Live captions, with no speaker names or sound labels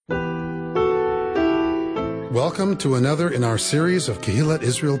Welcome to another in our series of Kehillat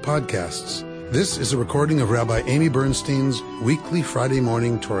Israel podcasts. This is a recording of Rabbi Amy Bernstein's weekly Friday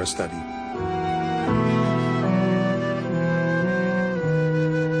morning Torah study.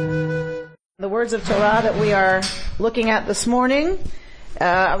 The words of Torah that we are looking at this morning,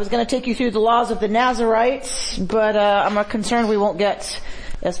 I was going to take you through the laws of the Nazarites, but I'm concerned we won't get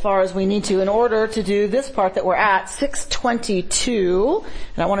as far as we need to in order to do this part that we're at, 622.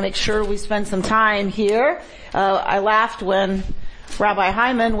 And I want to make sure we spend some time here. I laughed when Rabbi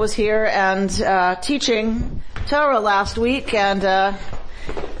Hyman was here and teaching Torah last week, and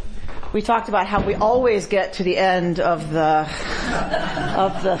we talked about how we always get to the end of the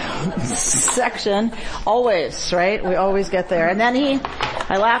section. Always, right? We always get there. And then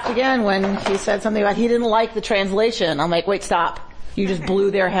I laughed again when he said something about he didn't like the translation. I'm like, wait, stop. You just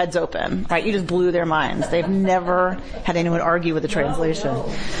blew their heads open, right? You just blew their minds. They've never had anyone argue with the translation.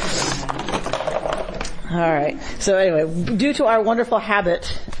 All right. So anyway, due to our wonderful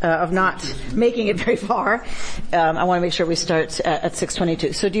habit of not making it very far, I want to make sure we start at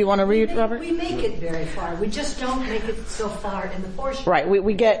 622. So do you want to read, Robert? We make it very far. We just don't make it so far in the portion. Right.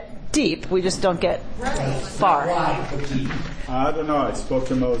 We get deep. We just don't get far. Adonai spoke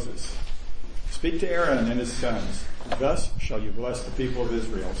to Moses. Speak to Aaron and his sons. Thus shall you bless the people of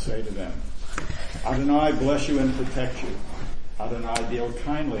Israel. Say to them, Adonai bless you and protect you. Adonai deal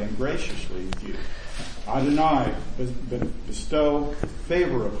kindly and graciously with you. Adonai bestow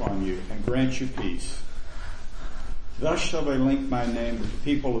favor upon you and grant you peace. Thus shall they link my name with the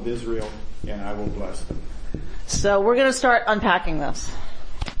people of Israel, and I will bless them. So we're going to start unpacking this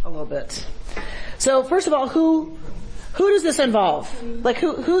a little bit. So first of all, who does this involve? Like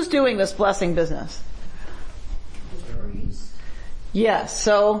who's doing this blessing business? Yes,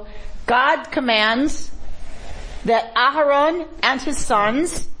 so God commands that Aharon and his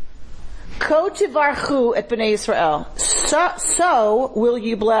sons Ko tivarchu et bnei Yisrael. So will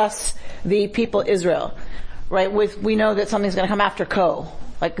you bless the people Israel. Right? We know that something's going to come after ko.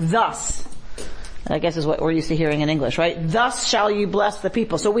 Like thus. I guess is what we're used to hearing in English, right? Thus shall you bless the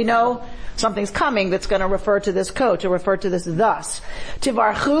people. So we know something's coming that's going to refer to this ko, to refer to this thus.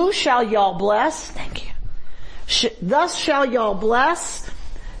 Tivarchu shall y'all bless. Thank you. Thus shall y'all bless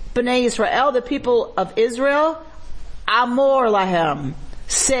Bnei Yisrael, the people of Israel. Amor lahem.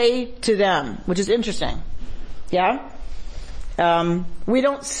 Say to them, which is interesting. Yeah? We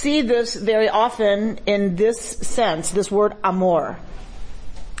don't see this very often in this sense, this word amor.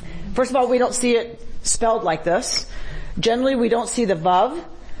 First of all, we don't see it spelled like this. Generally, we don't see the vav,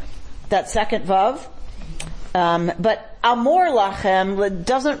 that second vav. But amor lachem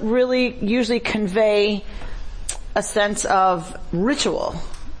doesn't really usually convey a sense of ritual.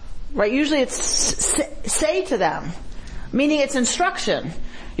 Right? Usually it's say to them. Meaning it's instruction.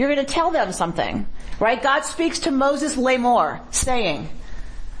 You're going to tell them something, right? God speaks to Moses lemor, saying.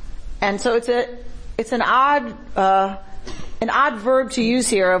 And so it's an odd verb to use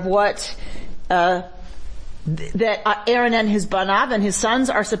here of what, that Aaron and his banav and his sons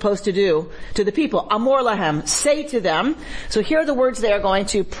are supposed to do to the people. Amor lahem, say to them. So here are the words they are going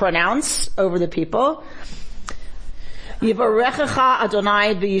to pronounce over the people. Yivarechecha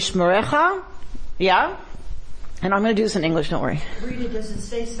Adonai v'yishmerecha. Yeah? And I'm going to do this in English, don't worry. Rita, does it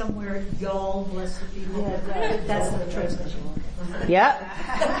say somewhere, y'all bless the people? Yeah, that's the translation. Yeah.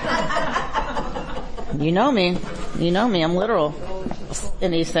 You know me. I'm literal in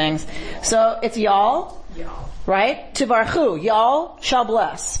these things. So it's y'all, right? Tivarchu, y'all shall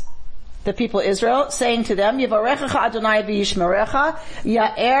bless the people of Israel, saying to them, Yivarechecha Adonai v'yishmerecha,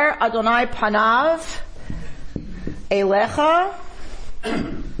 Ya'er Adonai panav elecha,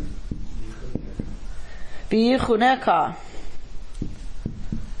 V'yichuneka.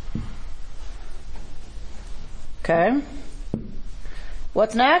 Okay.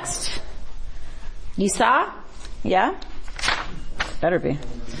 What's next? Yisa? Yeah? Better be.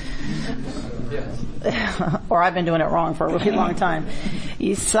 Or I've been doing it wrong for a really long time.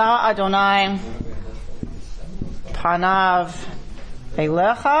 Yisa Adonai Panav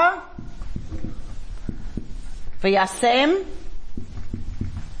Elecha V'yasem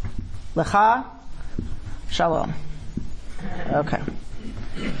Lecha Shalom. Okay.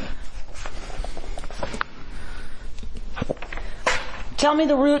 Tell me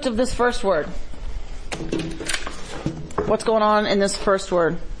the root of this first word. What's going on in this first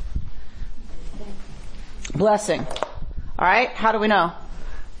word? Blessing. Alright, how do we know?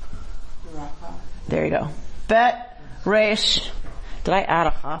 There you go. Bet, resh. Did I add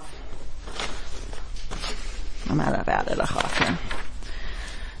a chaf? I might have added a chaf here.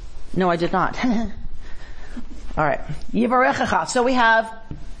 No, I did not. Alright. Yivarechecha. So we have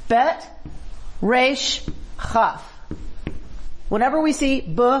bet, resh, chaf. Whenever we see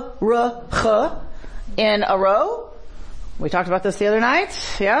baruch in a row, we talked about this the other night,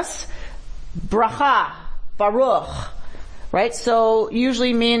 yes? Bracha, baruch, right? So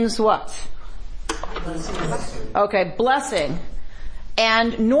usually means what? Okay, blessing.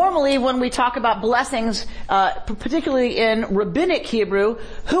 And normally when we talk about blessings, particularly in rabbinic Hebrew,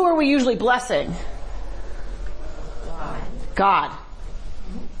 who are we usually blessing? God.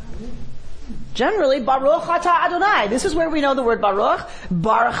 Generally, Baruch atah Adonai. This is where we know the word Baruch.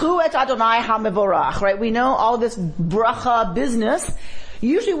 Baruchu et Adonai hamevorach, right? We know all this bracha business.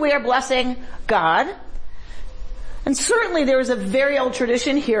 Usually we are blessing God. And certainly there is a very old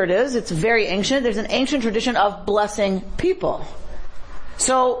tradition, here it is, it's very ancient, there's an ancient tradition of blessing people.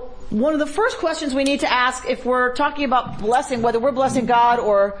 So, one of the first questions we need to ask if we're talking about blessing, whether we're blessing God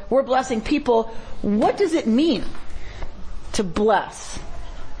or we're blessing people, what does it mean to bless?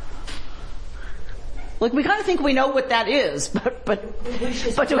 Like, we kind of think we know what that is, but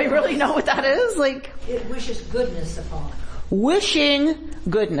do we really know what that is? Like, it wishes goodness upon. Wishing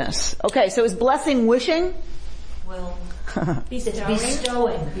goodness. Okay, so is blessing wishing? Well,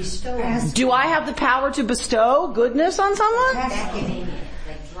 bestowing. Do I have the power to bestow goodness on someone? Beckoning it,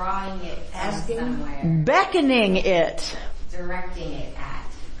 like drawing it from somewhere. Beckoning it. Directing it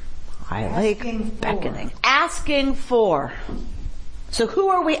at. I like beckoning. Asking for. So who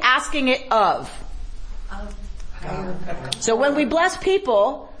are we asking it of? So when we bless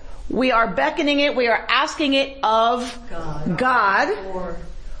people, we are beckoning it, we are asking it of God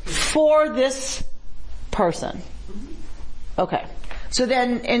for this person. Okay. So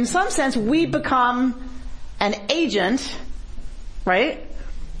then, in some sense, we become an agent, right,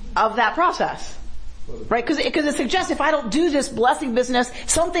 of that process. Right? Because it suggests if I don't do this blessing business,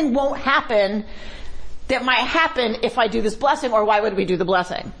 something won't happen that might happen if I do this blessing, or why would we do the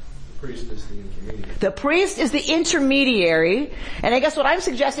blessing? The priest is the intermediary. The priest is the intermediary, and I guess what I'm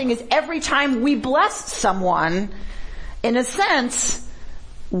suggesting is every time we bless someone, in a sense,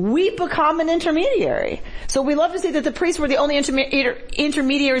 we become an intermediary. So we love to say that the priests were the only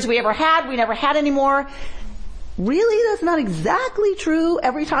intermediaries we ever had. We never had any more. Really, that's not exactly true.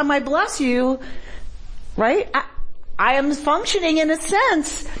 Every time I bless you, right, I am functioning in a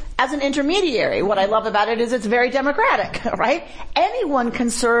sense as an intermediary. What I love about it is it's very democratic, right? Anyone can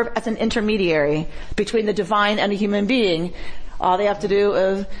serve as an intermediary between the divine and a human being. All they have to do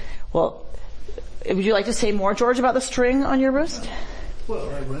is, well, would you like to say more, George, about the string on your wrist? Well,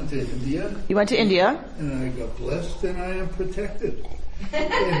 I went to India. You went to India? And I got blessed and I am protected.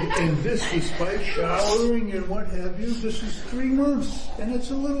 and this, despite showering and what have you, this is 3 months. And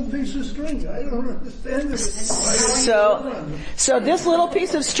it's a little piece of string. I don't understand this. So this little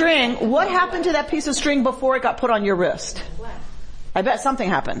piece of string, what happened to that piece of string before it got put on your wrist? I bet something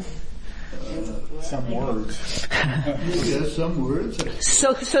happened. Some words. Yes, some words.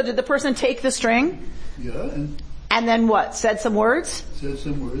 So did the person take the string? Yeah, and then what? Said some words? Said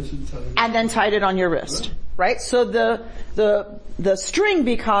some words and tied it. And then tied it on your wrist. Right? So the string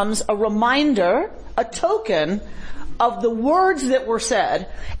becomes a reminder, a token of the words that were said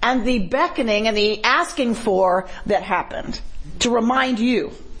and the beckoning and the asking for that happened to remind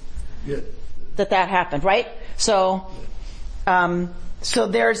you that happened, right? So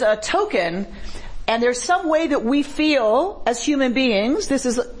there's a token. And there's some way that we feel as human beings, this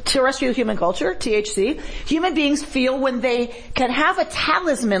is terrestrial human culture, THC, human beings feel when they can have a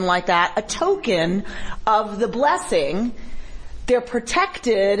talisman like that, a token of the blessing, they're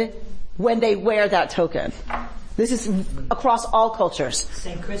protected when they wear that token. This is across all cultures.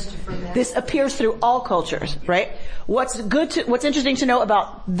 St. Christopher. This appears through all cultures, right? What's interesting to know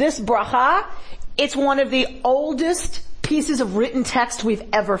about this bracha, it's one of the oldest pieces of written text we've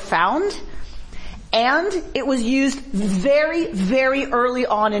ever found. And it was used very, very early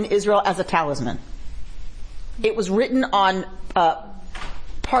on in Israel as a talisman. It was written on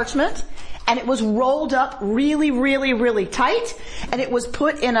parchment, and it was rolled up really, really, really tight, and it was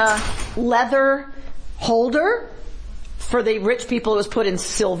put in a leather holder. For the rich people, it was put in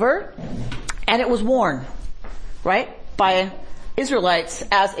silver, and it was worn, right, by Israelites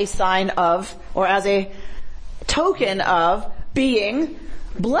as a sign of, or as a token of being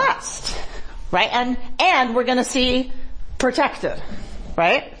blessed. Right? And we're gonna see protected.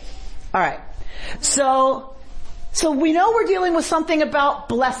 Right? Alright. So we know we're dealing with something about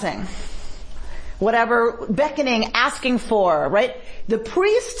blessing. Whatever, beckoning, asking for, right? The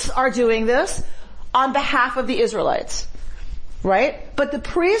priests are doing this on behalf of the Israelites. Right? But the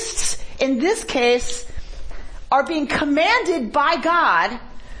priests, in this case, are being commanded by God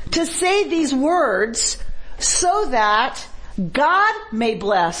to say these words so that God may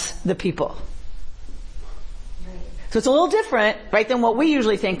bless the people. So it's a little different, right, than what we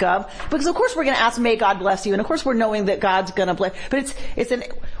usually think of. Because of course we're going to ask, may God bless you. And of course we're knowing that God's going to bless. But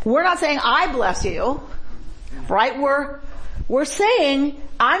we're not saying, I bless you, right? We're saying,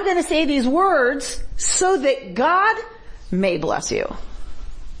 I'm going to say these words so that God may bless you.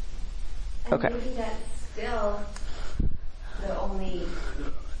 Okay. And maybe that's still the only,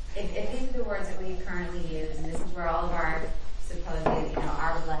 if these are the words that we currently use, and this is where all of our supposed,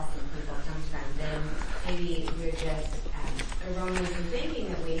 our blessing people comes from, then maybe we're just erroneous in thinking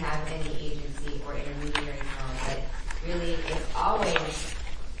that we have any agency or intermediary power, but really it's always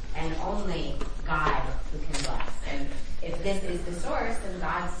and only God who can bless. And if this is the source, then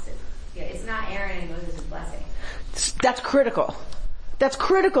God's, it's not Aaron and Moses' blessing. That's critical. That's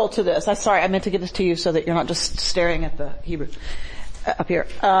critical to this. I'm sorry, I meant to get this to you so that you're not just staring at the Hebrew up here.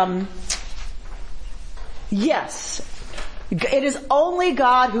 Yes, it is only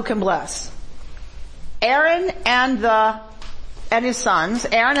God who can bless. Aaron and his sons,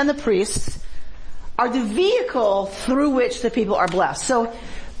 Aaron and the priests, are the vehicle through which the people are blessed. So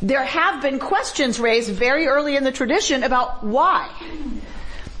there have been questions raised very early in the tradition about why.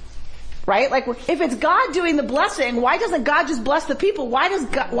 Right? Like, if it's God doing the blessing, why doesn't God just bless the people?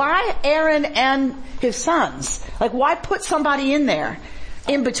 Why Aaron and his sons? Like, why put somebody in there,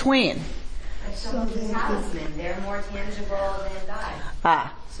 in between? Like some of the talisman, they're more tangible than God.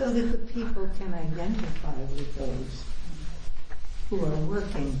 So that the people can identify with those who are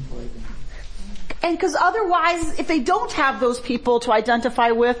working for them. And because otherwise, if they don't have those people to identify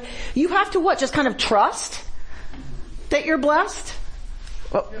with, you have to what? Just kind of trust that you're blessed?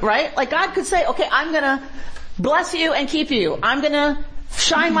 Right? Like God could say, okay, I'm gonna bless you and keep you. I'm gonna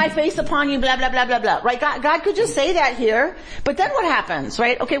shine my face upon you, blah, blah, blah, blah, blah. Right? God could just say that here. But then what happens?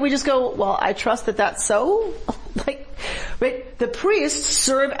 Right? Okay, we just go, well, I trust that that's so. Like, right? The priests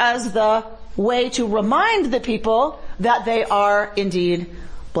serve as the way to remind the people that they are indeed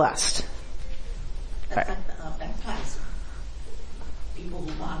blessed. That's like baptizing. People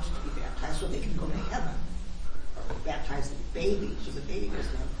who want to be baptized so they can go to heaven. Or baptizing babies, so the baby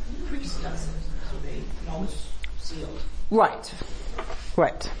doesn't have, the priest does it, so they know it's sealed. Right.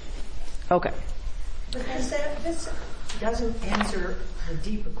 Okay. But this doesn't answer the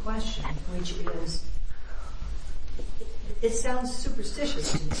deeper question, which is, it sounds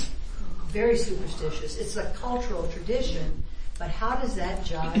superstitious to me. Very superstitious. It's a cultural tradition, but how does that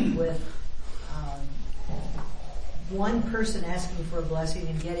jive with one person asking for a blessing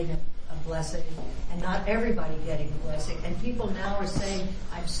and getting a blessing, and not everybody getting a blessing, and people now are saying,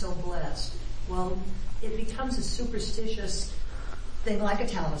 I'm so blessed. Well, it becomes a superstitious thing like a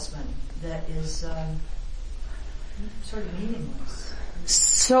talisman that is sort of meaningless.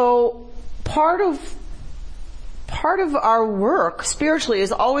 So part of our work spiritually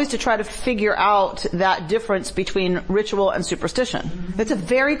is always to try to figure out that difference between ritual and superstition. Mm-hmm. It's a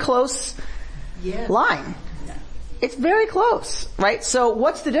very close line. It's very close, right? So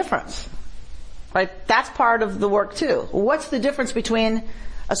what's the difference? Right? That's part of the work too. What's the difference between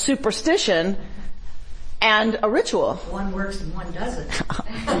a superstition and a ritual? One works and one doesn't.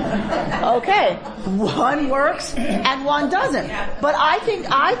 Okay. One works and one doesn't. But I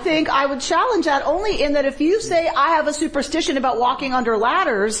think I would challenge that only in that if you say I have a superstition about walking under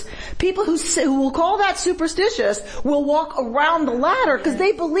ladders, people who will call that superstitious will walk around the ladder because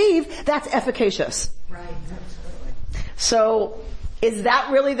they believe that's efficacious. Right. So, is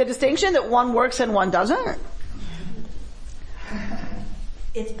that really the distinction, that one works and one doesn't?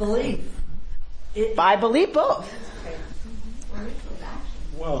 It's belief. I believe both.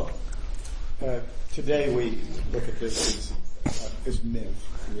 Well, today we look at this as myth,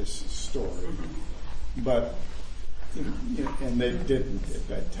 this story, but and they didn't at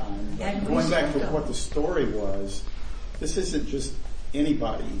that time. But going back to what the story was, this isn't just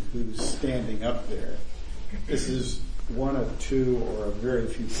anybody who's standing up there. This is one of two or a very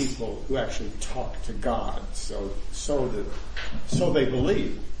few people who actually talk to God. So they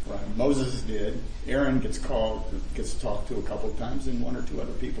believe. Right? Moses did. Aaron gets talked to a couple of times, and one or two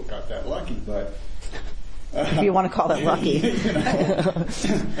other people got that lucky. But if you want to call it lucky,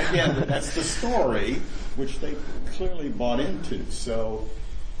 again, that's the story which they clearly bought into. So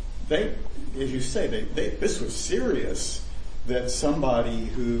they, as you say, this was serious. That somebody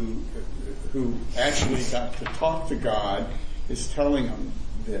who actually got to talk to God is telling them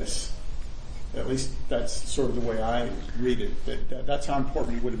this. At least that's sort of the way I read it. That's how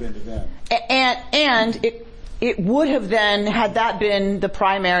important it would have been to them. And it would have then, had that been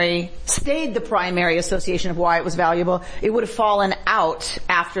stayed the primary association of why it was valuable, it would have fallen out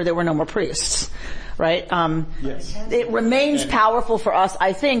after there were no more priests. Right? Yes. It remains powerful for us,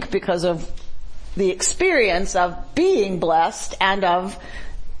 I think, because of the experience of being blessed and of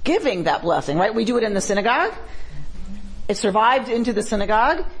giving that blessing, right? We do it in the synagogue. It survived into the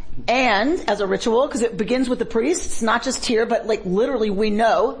synagogue and as a ritual, because it begins with the priests, not just here, but like literally we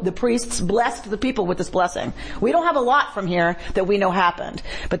know the priests blessed the people with this blessing. We don't have a lot from here that we know happened,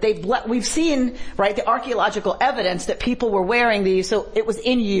 but we've seen, right, the archaeological evidence that people were wearing these, so it was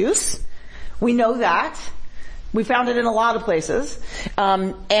in use. We know that. We found it in a lot of places.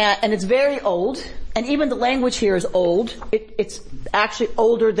 And it's very old, and even the language here is old. It's actually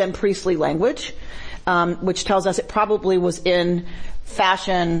older than priestly language, which tells us it probably was in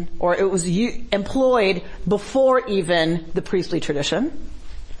fashion, or it was employed before even the priestly tradition.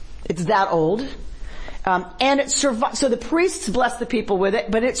 It's that old. And it survives, so the priests bless the people with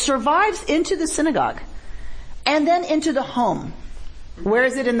it, but it survives into the synagogue. And then into the home. Where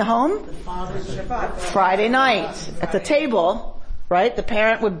is it in the home? Friday night. At the table, right? The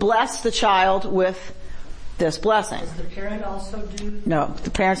parent would bless the child with this blessing. Does the parent also do? No,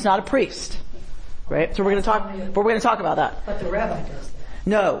 the parent's not a priest. Right? So we're going to talk about that. But the rabbi does that.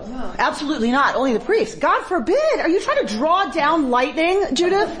 No, absolutely not. Only the priest. God forbid. Are you trying to draw down lightning,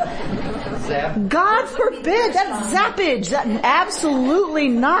 Judith? God forbid. That's zappage. That absolutely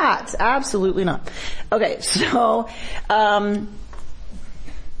not. Absolutely not. Okay, so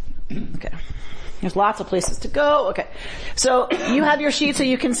okay. There's lots of places to go. Okay. So you have your sheet so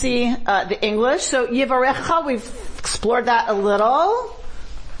you can see the English. So Yivarecha, we've explored that a little.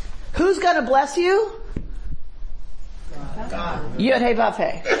 Who's gonna bless you? God. Yod He Vav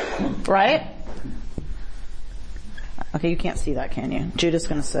He. Right? Okay, you can't see that, can you? Judah's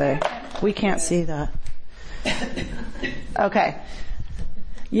gonna say, we can't see that. Okay.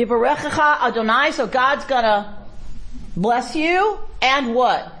 Yivarecha Adonai, so God's gonna bless you, and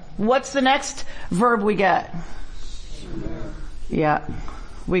what? What's the next verb we get? Yeah.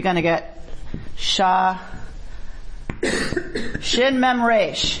 We're gonna get Shin Mem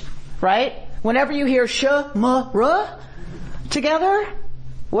Resh. Right? Whenever you hear Shemara together,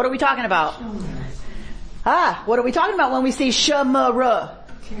 what are we talking about? What are we talking about when we see Shemara?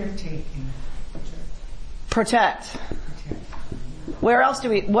 Caretaking. Protect. What else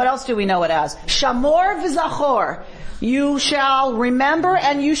do we know it as? Shamor v'zachor. You shall remember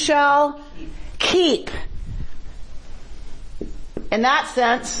and you shall keep. In that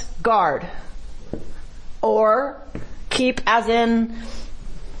sense, guard. Or keep as in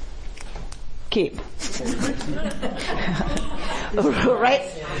keep. Right?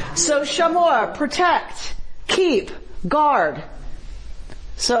 So shamor, protect, keep, guard.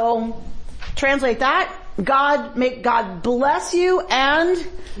 So translate that. Make God bless you and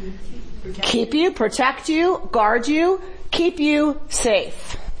keep you, protect you, guard you, keep you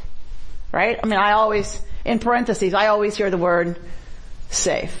safe. Right? I mean, in parentheses, I always hear the word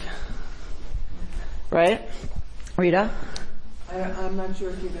safe. Right? Rita? I'm not sure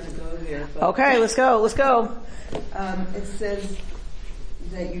if you're going to go there. But okay, let's go. It says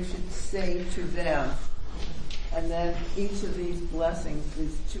that you should say to them, and then each of these blessings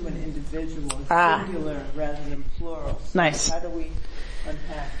is to an individual, singular rather than plural. So nice. How do we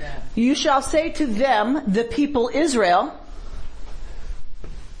unpack that? You shall say to them, the people Israel,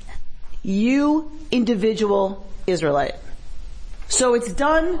 you individual Israelite. So it's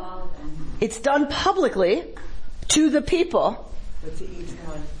done publicly to the people. But to each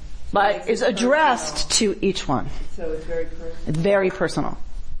one. But it's addressed to each one. So it's very personal. It's very personal.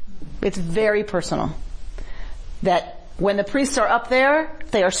 It's very personal. That when the priests are up there,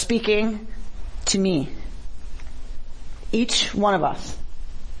 they are speaking to me. Each one of us.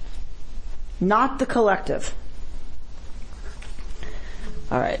 Not the collective.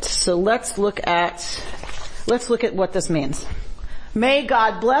 Alright, so let's look at what this means. May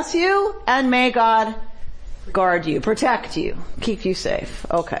God bless you and may God guard you, protect you, keep you safe.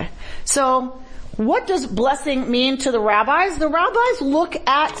 Okay. So, what does blessing mean to the rabbis? The rabbis look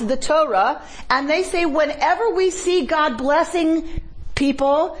at the Torah and they say whenever we see God blessing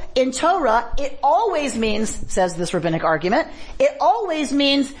people in Torah, it always means, says this rabbinic argument, it always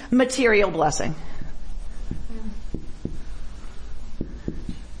means material blessing.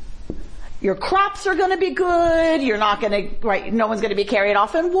 Your crops are gonna be good, you're not gonna, right, no one's gonna be carried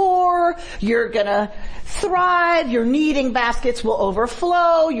off in war, you're gonna thrive, your kneading baskets will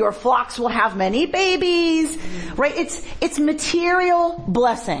overflow, your flocks will have many babies, right? It's material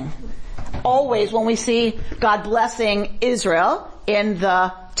blessing. Always when we see God blessing Israel in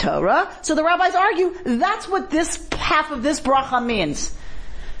the Torah. So the rabbis argue that's what this half of this bracha means.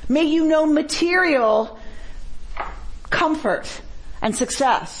 May you know material comfort and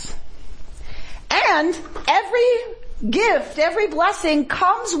success. And every gift, every blessing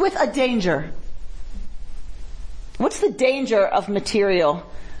comes with a danger. What's the danger of material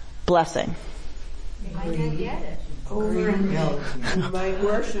blessing? You might not get it. Overindulge. You might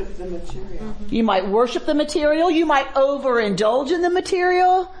worship the material. You might worship the material. You might overindulge in the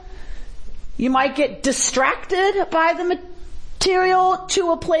material. You might get distracted by the material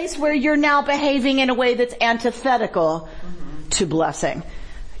to a place where you're now behaving in a way that's antithetical to blessing.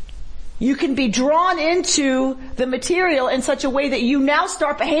 You can be drawn into the material in such a way that you now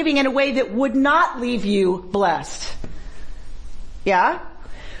start behaving in a way that would not leave you blessed. Yeah?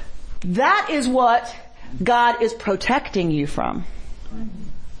 That is what God is protecting you from.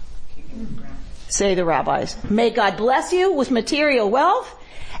 Say the rabbis. May God bless you with material wealth,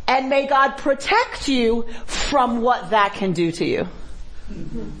 and may God protect you from what that can do to you.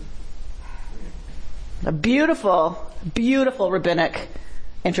 A beautiful, beautiful rabbinic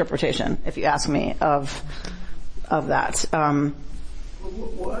interpretation, if you ask me, of that. Why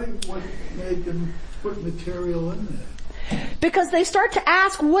would make them put material in there? Because they start to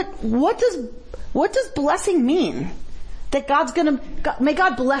ask, what does blessing mean? That may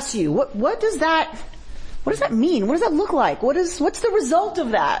God bless you. What does that mean? What does that look like? What's the result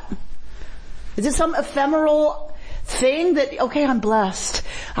of that? Is it some ephemeral thing that, okay, I'm blessed.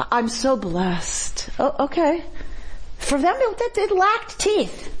 I'm so blessed. Oh, okay. For them, it lacked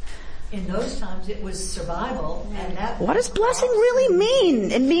teeth. In those times, it was survival, and that. What does blessing really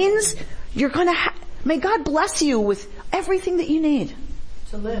mean? It means you're gonna may God bless you with everything that you need.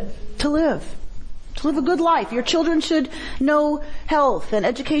 To live. To live a good life. Your children should know health and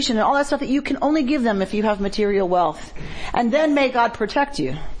education and all that stuff that you can only give them if you have material wealth. And then may God protect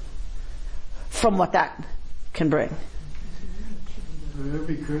you from what that can bring. For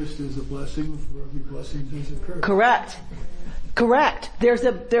every curse there's a blessing, for every blessing there's a curse. Correct.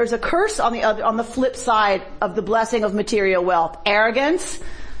 There's a curse on the flip side of the blessing of material wealth. Arrogance,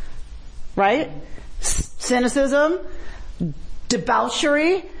 right? Cynicism,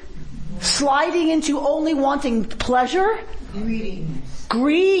 debauchery, sliding into only wanting pleasure.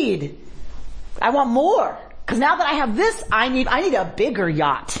 Greed. I want more. Because now that I have this, I need a bigger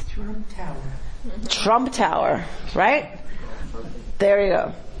yacht. Trump Tower. Right? There you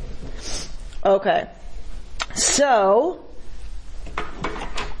go. Okay. So,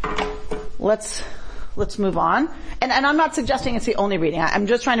 let's move on. And I'm not suggesting it's the only reading. I'm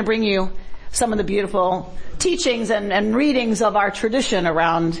just trying to bring you some of the beautiful teachings and readings of our tradition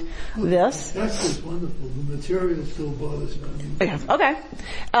around this. That's just wonderful. The material still bothers me. Okay.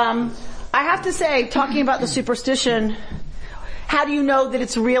 I have to say, talking about the superstition, how do you know that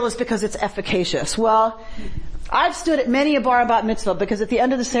it's real? Is because it's efficacious. Well, I've stood at many a bar bat mitzvah because at the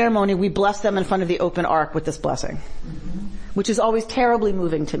end of the ceremony we bless them in front of the open ark with this blessing, which is always terribly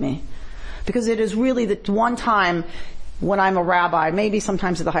moving to me, because it is really the one time when I'm a rabbi, maybe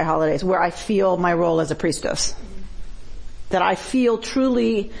sometimes at the high holidays, where I feel my role as a priestess. That I feel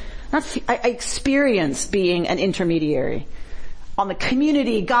truly, I experience being an intermediary. On the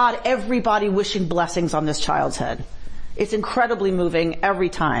community, God, everybody wishing blessings on this child's head. It's incredibly moving every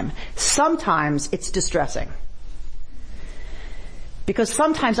time. Sometimes it's distressing. Because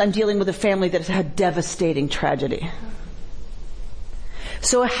sometimes I'm dealing with a family that has had devastating tragedy.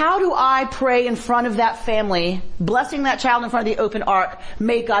 So how do I pray in front of that family, blessing that child in front of the open ark,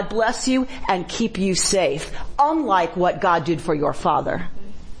 may God bless you and keep you safe, unlike what God did for your father?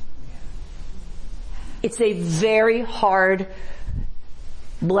 It's a very hard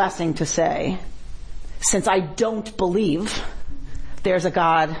blessing to say, since I don't believe there's a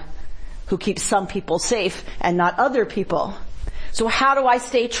God who keeps some people safe and not other people. So how do I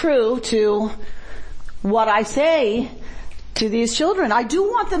stay true to what I say to these children? I do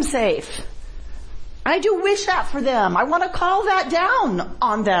want them safe. I do wish that for them. I want to call that down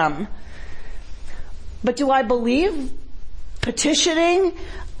on them. But do I believe petitioning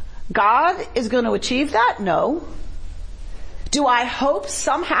God is going to achieve that? No. Do I hope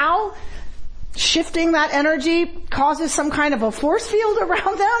somehow shifting that energy causes some kind of a force field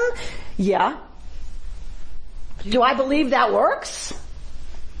around them? Yeah. Do I believe that works?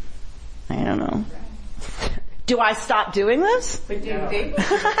 I don't know. Do I stop doing this? But do they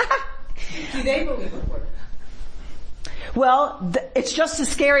believe it works? Well, it's just as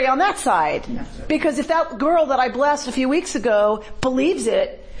scary on that side. Because if that girl that I blessed a few weeks ago believes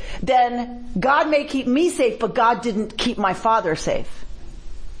it, then God may keep me safe, but God didn't keep my father safe.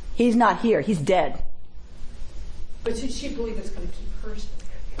 He's not here. He's dead. But should she believe it's going to keep her safe?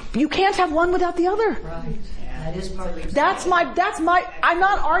 You can't have one without the other. Right. That is part of the That's my, I'm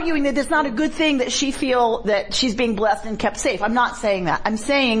not arguing that it's not a good thing that she feel that she's being blessed and kept safe. I'm not saying that. I'm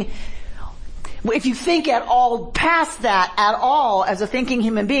saying if you think at all past that at all as a thinking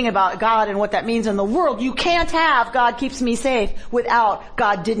human being about God and what that means in the world, you can't have God keeps me safe without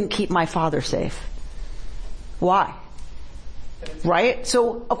God didn't keep my father safe. Why? Right?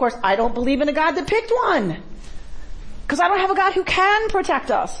 So, of course, I don't believe in a God that picked one. Because I don't have a God who can protect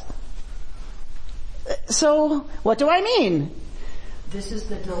us. So, what do I mean? This is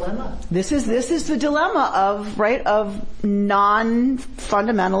the dilemma. This is the dilemma of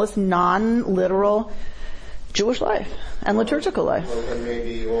non-fundamentalist, non-literal Jewish life and liturgical life. Well, then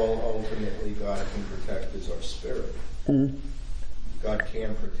maybe all ultimately God can protect is our spirit. Mm. God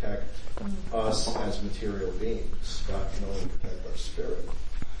can protect us as material beings. God can only protect our spirit.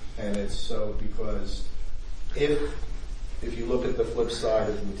 And it's so because if you look at the flip side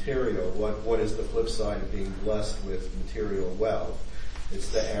of material, what is the flip side of being blessed with material wealth? It's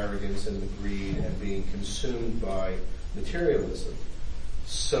the arrogance and the greed and being consumed by materialism.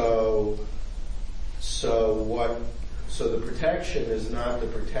 So the protection is not the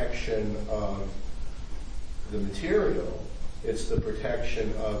protection of the material, it's the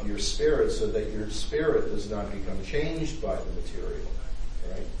protection of your spirit so that your spirit does not become changed by the material,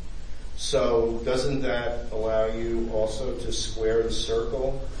 right? So doesn't that allow you also to square the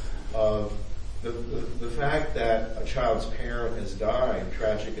circle of the fact that a child's parent has died,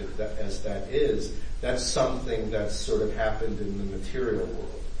 tragic as that is, that's something that's sort of happened in the material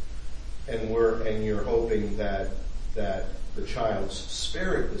world. And you're hoping that the child's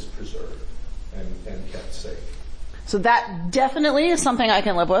spirit is preserved and kept safe. So that definitely is something I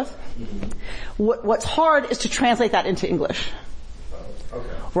can live with. Mm-hmm. What's hard is to translate that into English. Okay.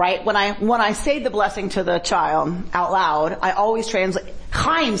 Right? When I say the blessing to the child out loud, I always translate.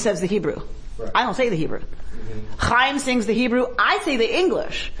 Chaim says the Hebrew. Right. I don't say the Hebrew. Mm-hmm. Chaim sings the Hebrew. I say the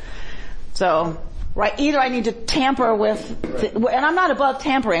English. So, right, either I need to tamper with, and I'm not above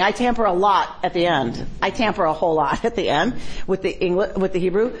tampering. I tamper a lot at the end. I tamper a whole lot at the end with the English, with the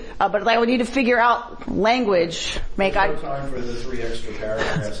Hebrew. But I would need to figure out language. There's no time for the 3 extra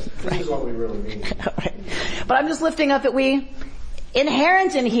paragraphs. This is what we really mean. Right. But I'm just lifting up that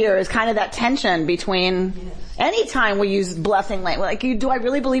inherent in here is kind of that tension between anytime we use blessing language. Like, do I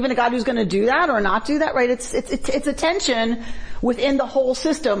really believe in a God who's going to do that or not do that? Right? It's a tension within the whole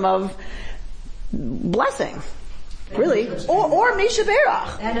system of blessing, really, or Misha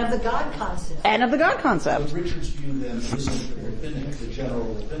Berach, and of the God concept. So Richard's view then isn't the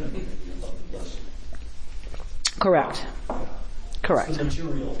general rabbinic view of the blessing. Correct. It's the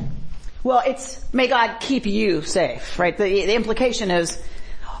material. Well, it's may God keep you safe, right? The implication is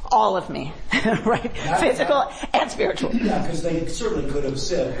all of me, right? Physical and spiritual. Yeah, because they certainly could have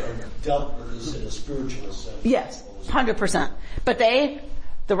said or dealt with this in a spiritual sense. Yes, 100%. But the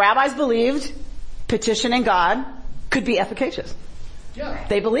rabbis believed petitioning God could be efficacious. Yeah.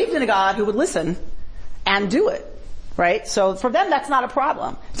 They believed in a God who would listen and do it, right? So for them, that's not a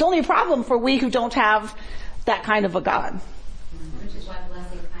problem. It's only a problem for we who don't have that kind of a God. Which is why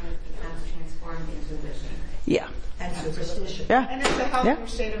blessing kind of becomes transformed into wisdom. Yeah. And superstition. Yeah. And it's a healthier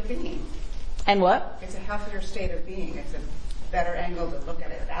state of being. And what? It's a healthier state of being. It's a better angle to look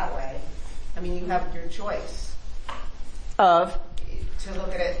at it that way. I mean, you have your choice. Of? To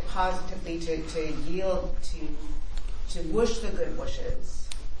look at it positively, to yield, to wish the good wishes,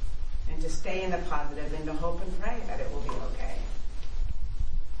 and to stay in the positive, and to hope and pray that it will be okay.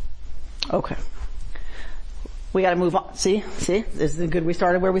 Okay. We gotta move on. See? This is good we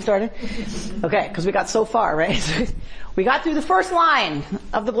started where we started? Okay, because we got so far, right? We got through the first line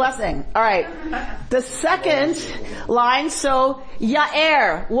of the blessing. Alright. The second line, so,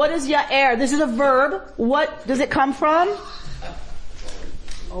 ya'er. What is ya'er? This is a verb. What does it come from?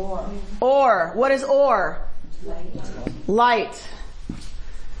 Or. What is or? Light.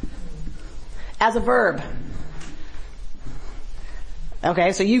 As a verb.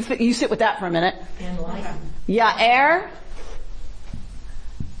 Okay, so you sit with that for a minute. Enlighten. Ya'er.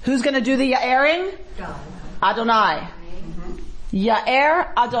 Who's going to do the ya'ering? God. Adonai.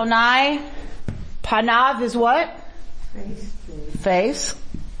 Ya'er Adonai. Panav is what? Face.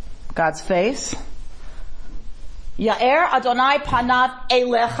 God's face. Ya'er Adonai Panav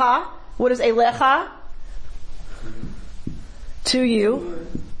Elecha. What is Elecha? To you.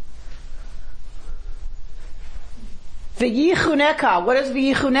 V'yichuneka. What is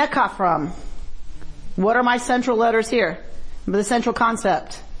v'yichuneka from? What are my central letters here? The central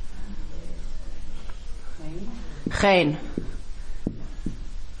concept. Chen.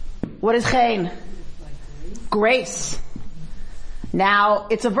 What is chen? Grace. Now,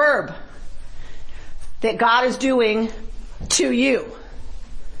 it's a verb that God is doing to you.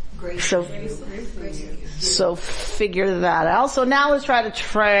 So figure that out. So now let's try to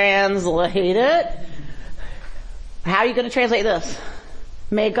translate it. How are you going to translate this?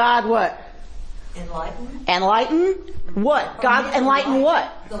 May God what? Enlighten? What? God enlighten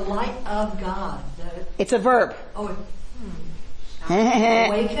what? The light of God. It's a verb.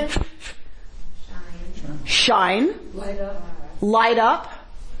 Awaken. Shine. Light up. Light up.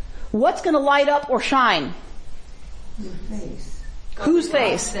 What's going to light up or shine? Your face. Whose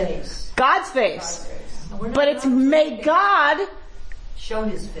face? God's face. But it's may God show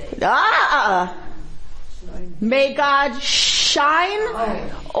His face. May God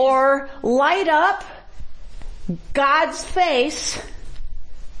shine or light up God's face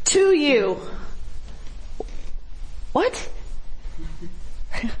to you. What?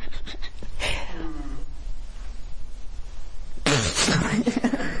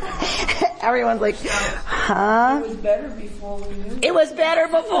 Everyone's like, huh? It was better before we knew. It was better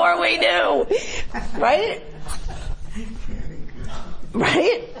before we knew. Right?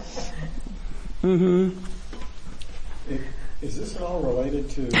 Right? Mm-hmm. Is this at all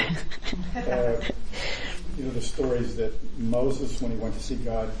related to the stories that Moses, when he went to see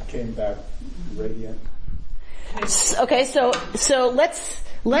God, came back radiant? Okay, so let's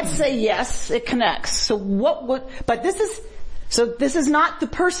say yes, it connects. So what would? But this is not the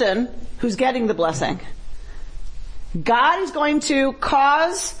person who's getting the blessing. God is going to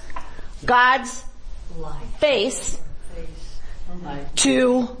cause God's face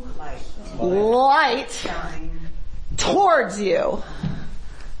to light towards you.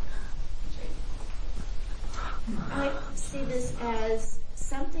 I see this as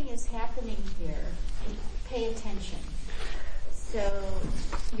something is happening here. Pay attention. So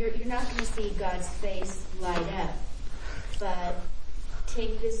you're not going to see God's face light up, but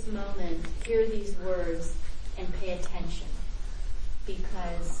take this moment, hear these words, and pay attention,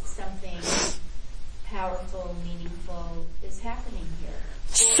 because something powerful, meaningful is happening here.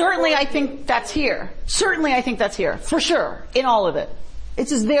 Certainly I think that's here. For sure. In all of it. It's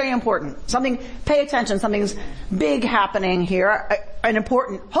just very important. Pay attention, something's big happening here, and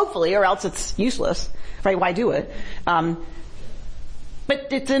important, hopefully, or else it's useless. Right? Why do it? But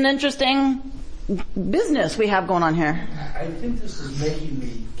it's an interesting business we have going on here. I think this is making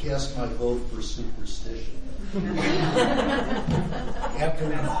me cast my vote for superstition. After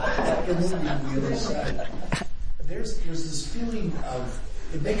moving on the other side, there's this feeling of,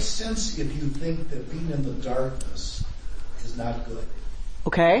 it makes sense if you think that being in the darkness is not good.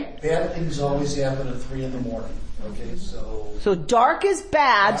 Okay. Bad things always happen at 3 a.m. Okay, so dark is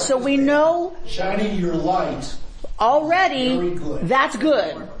bad, so we know shining your light already, that's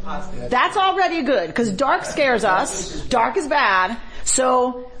good. That's already good, because dark scares us. Dark is bad.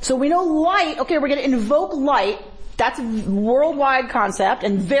 So we know light, okay, we're going to invoke light. That's a worldwide concept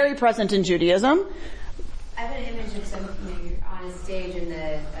and very present in Judaism. I have an image of something on a stage and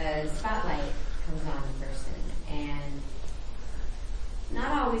the spotlight comes on a person, and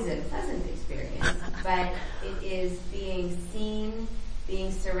not always a pleasant experience, but it is being seen,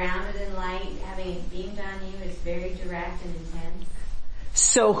 being surrounded in light, having it beamed on you. It's very direct and intense.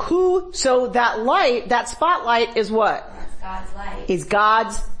 So that light, that spotlight is what? That's God's light. Is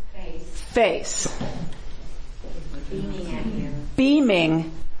God's face. Beaming at you.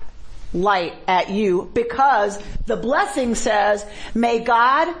 Beaming light at you, because the blessing says, may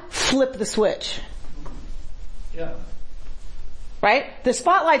God flip the switch. Yeah. Right? The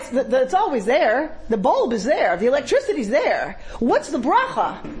spotlight's, it's always there. The bulb is there. The electricity's there. What's the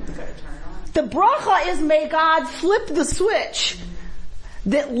bracha? The bracha is may God flip the switch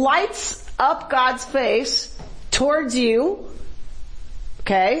that lights up God's face towards you.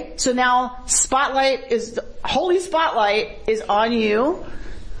 Okay? So now holy spotlight is on you.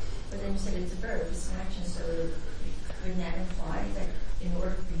 But then you said it's a verb, it's an action, so wouldn't that imply that in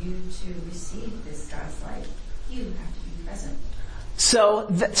order for you to receive this God's light, you have to be present? So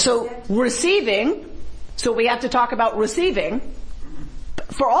receiving, so we have to talk about receiving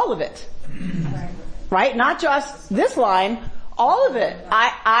for all of it. Right? Not just this line, all of it.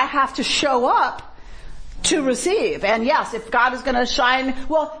 I have to show up to receive. And yes, if God is going to shine,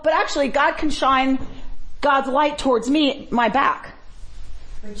 but actually God can shine God's light towards me, my back.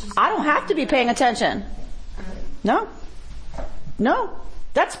 I don't have to be paying attention. No.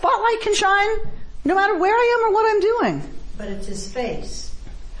 That spotlight can shine no matter where I am or what I'm doing. But it's His face.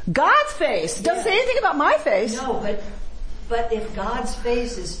 God's face. It doesn't say anything about my face. No, but if God's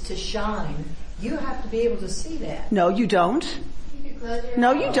face is to shine, you have to be able to see that. No, you don't.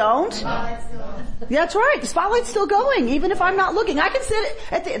 No, you don't. That's right. The spotlight's still going, even if I'm not looking. I can sit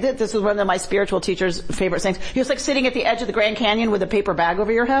at this is one of my spiritual teacher's favorite things. It's like sitting at the edge of the Grand Canyon with a paper bag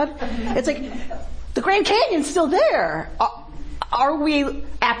over your head. It's like, the Grand Canyon's still there. Are we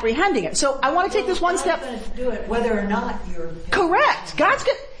apprehending it? So I want to take this one step. God's going to do it whether or not you're... Correct.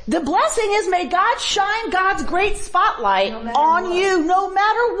 The blessing is, may God shine God's great spotlight on you no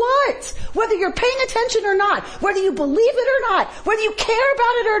matter what. Whether you're paying attention or not, whether you believe it or not, whether you care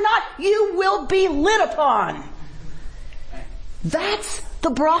about it or not, you will be lit upon. That's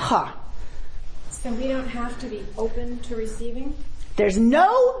the bracha. So we don't have to be open to receiving? There's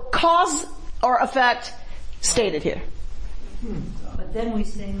no cause or effect stated here. But then we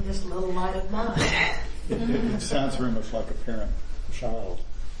sing this little light of mine. It sounds very much like a parent-child.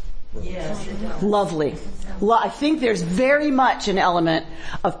 Yes, it does. Lovely. I think there's very much an element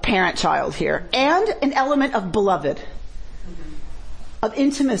of parent-child here, and an element of beloved, of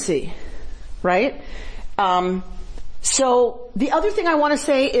intimacy, right? So the other thing I want to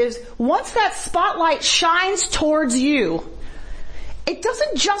say is, once that spotlight shines towards you, it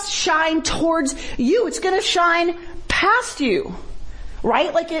doesn't just shine towards you, it's going to shine past you,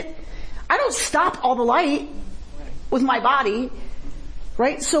 right? I don't stop all the light with my body.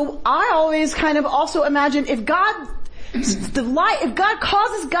 Right? So I always kind of also imagine if God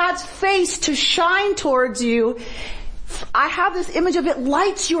causes God's face to shine towards you, I have this image of it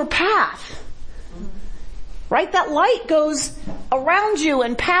lights your path. Right? That light goes around you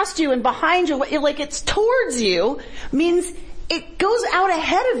and past you and behind you, like it's towards you, means it goes out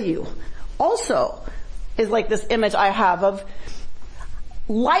ahead of you. Also is like this image I have of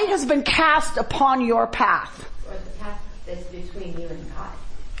light has been cast upon your path. Or the path that's between you and God.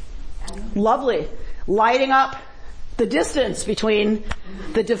 Lovely. Lighting up the distance between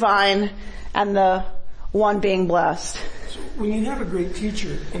the divine and the one being blessed. So when you have a great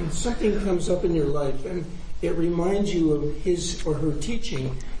teacher and something comes up in your life and it reminds you of his or her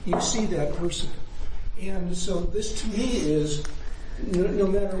teaching, you see that person. And so this to me is, no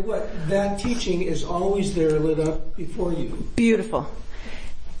matter what, that teaching is always there lit up before you. Beautiful.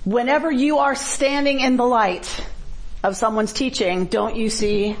 Whenever you are standing in the light of someone's teaching, don't you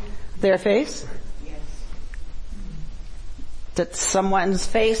see their face? Yes. That someone's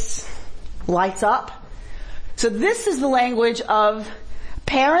face lights up. So this is the language of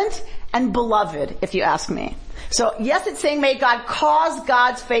parent and beloved, if you ask me. So yes, it's saying may God cause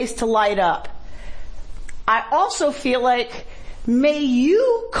God's face to light up. I also feel like may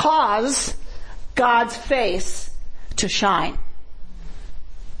you cause God's face to shine.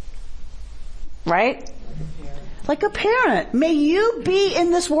 Right? Like a parent. May you be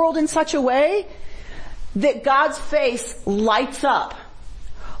in this world in such a way that God's face lights up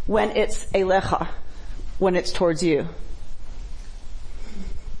when it's elecha, when it's towards you.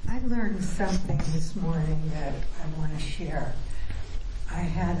 I learned something this morning that I want to share. I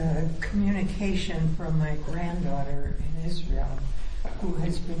had a communication from my granddaughter in Israel who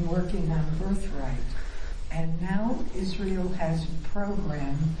has been working on birthright. And now Israel has a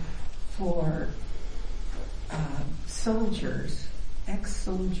program for soldiers,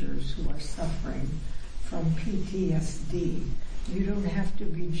 ex-soldiers who are suffering from PTSD. You don't have to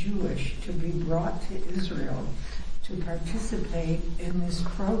be Jewish to be brought to Israel to participate in this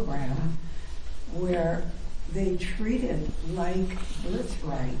program where they treat it like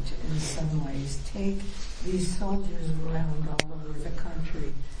birthright in some ways. Take these soldiers around all over the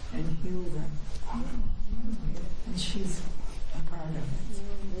country and heal them. And she's a part of it.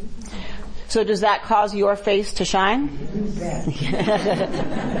 So does that cause your face to shine? You bet.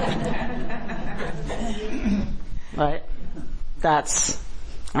 Right.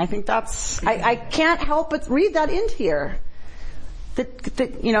 I can't help but read that into here. That,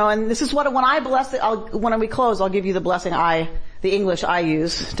 and this is what, when I bless it, when we close, I'll give you the blessing the English I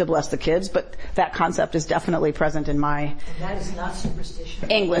use to bless the kids, but that concept is definitely present in my And that is not superstitious.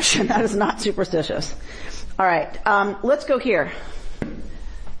 English, and that is not superstitious. Alright, let's go here.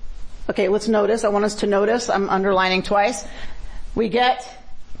 Okay, let's notice. I want us to notice. I'm underlining twice. We get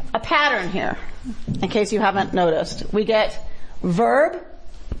a pattern here, in case you haven't noticed. We get verb,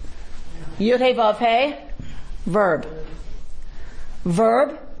 yud he vav he, verb.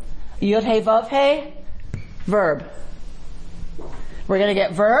 Verb, yud he vav he, verb. We're going to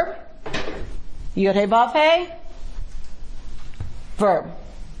get verb, yud he vav he, verb.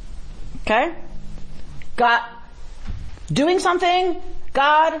 Okay? God, doing something,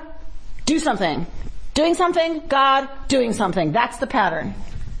 God, do something. Doing something, God, doing something. That's the pattern.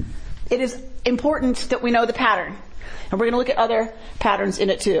 It is important that we know the pattern. And we're going to look at other patterns in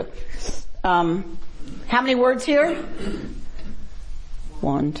it too. How many words here?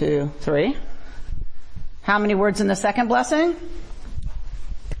 1, 2, 3. How many words in the second blessing?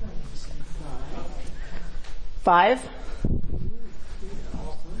 5.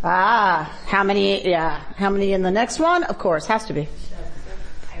 How many? Yeah. How many in the next one? Of course, has to be.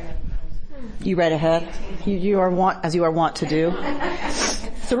 You read ahead. You are wont to do.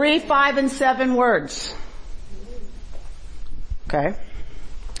 3, 5, and 7 words. Okay.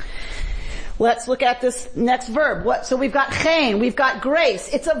 Let's look at this next verb. So we've got chen, we've got grace.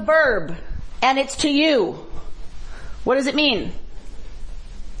 It's a verb, and it's to you. What does it mean?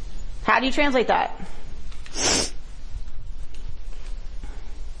 How do you translate that?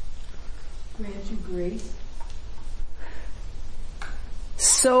 Grant you grace.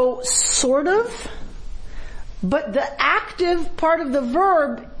 So, sort of, but the active part of the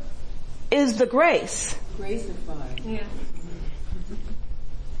verb is the grace. Gracified. Yeah.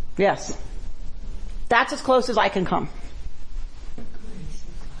 Yes. That's as close as I can come.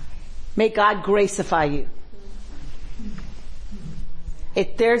 May God gracify you.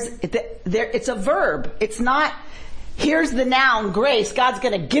 It's a verb. It's not, here's the noun grace. God's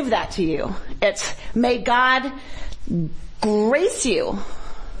going to give that to you. It's, may God grace you.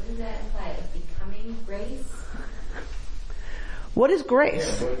 What does that imply? Becoming grace? What is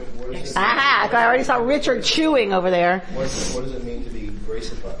grace? Yeah, what does it I already saw Richard chewing over there. What does it mean to be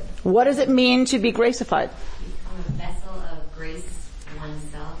gracified? What does it mean to be gracified? Become a vessel of grace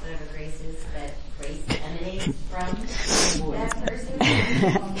oneself, whatever grace is that grace emanates from that person.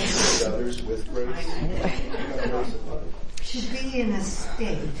 Others with grace. To be in a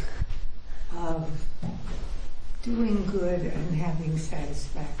state of doing good and having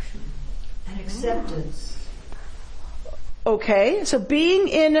satisfaction and acceptance. Okay, so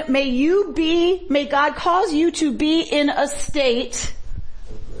may God cause you to be in a state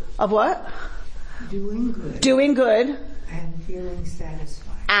of what? Doing good. Doing good. And feeling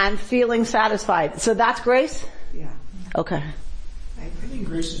satisfied. And feeling satisfied. So that's grace? Yeah. Okay. I think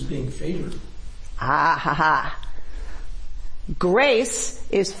grace is being favored. Grace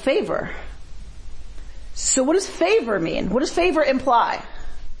is favor. So what does favor mean? What does favor imply?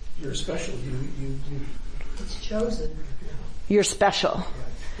 You're special. It's chosen. You're special.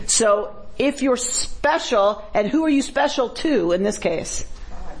 So if you're special, and who are you special to in this case?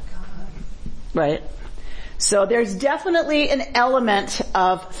 God. Right. So there's definitely an element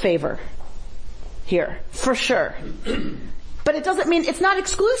of favor here, for sure. But it doesn't mean, it's not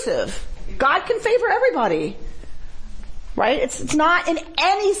exclusive. God can favor everybody. Right? It's not in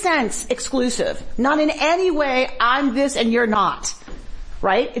any sense exclusive. Not in any way, I'm this and you're not.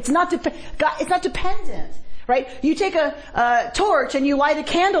 Right? It's not dependent. Right? You take a torch and you light a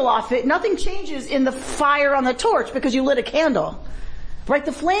candle off it, nothing changes in the fire on the torch because you lit a candle. Right?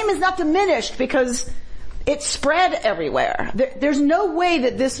 The flame is not diminished because it's spread everywhere. There's no way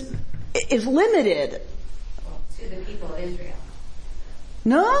that this is limited. To the people of Israel.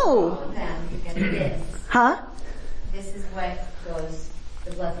 No. All of them, and it is. Huh? This is what goes,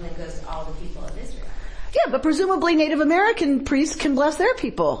 the blessing that goes to all the people of Israel. Yeah, but presumably Native American priests can bless their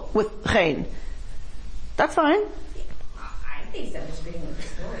people with chen. That's fine. I think so, just reading what the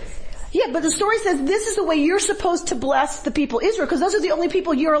story says. Yeah, but the story says this is the way you're supposed to bless the people Israel, because those are the only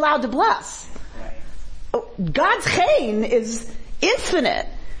people you're allowed to bless. Right. God's chen is infinite.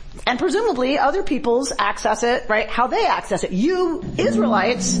 And presumably other peoples access it, right, how they access it. You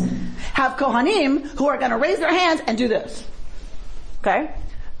Israelites have Kohanim who are going to raise their hands and do this. Okay?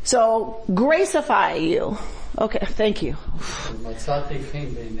 So, gracify you. Okay, thank you. Masati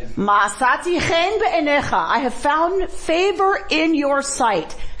chen be'enecha. I have found favor in your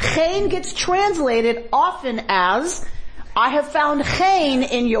sight. Chen gets translated often as, I have found chen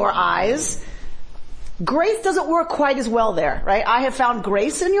in your eyes. Grace doesn't work quite as well there, right? I have found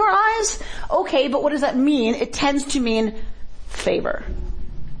grace in your eyes. Okay, but what does that mean? It tends to mean favor.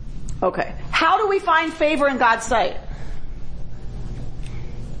 Okay. How do we find favor in God's sight?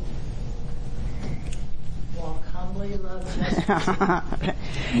 Walk humbly, love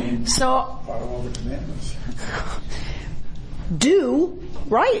justice. So, follow all the commandments. Do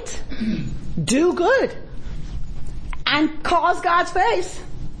right. Do good. And cause God's face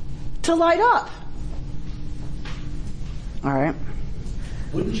to light up. All right.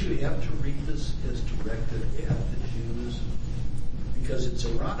 Wouldn't you have to read this as directed at the Jews? Because it's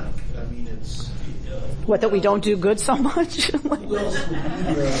ironic. I mean, it's... What, that we don't do good so much? Who else would be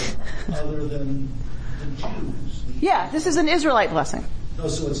other than the Jews? Yeah, this is an Israelite blessing. No,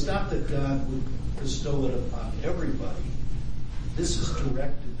 so it's not that God would bestow it upon everybody. This is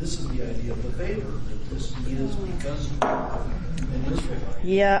directed, this is the idea of the favor, that this is because of an Israelite.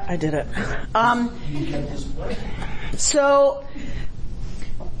 Yeah, I did it. You get this blessing. So,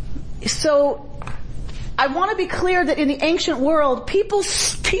 So I want to be clear that in the ancient world, people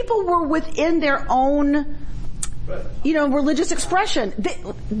were within their own, religious expression.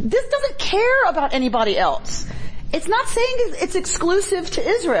 This doesn't care about anybody else. It's not saying it's exclusive to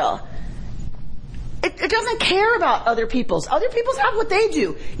Israel. It doesn't care about other peoples. Other peoples have what they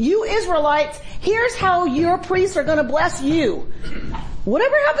do. You Israelites, here's how your priests are going to bless you.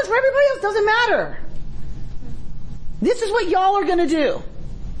 Whatever happens for everybody else doesn't matter. This is what y'all are going to do.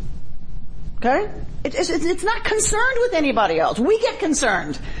 Okay? It's not concerned with anybody else. We get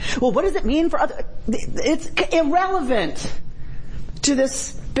concerned. Well, what does it mean for other? It's irrelevant to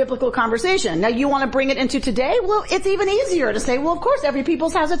this biblical conversation. Now, you want to bring it into today? Well, it's even easier to say, well, of course, every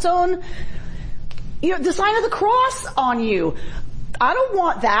people's has its own, the sign of the cross on you. I don't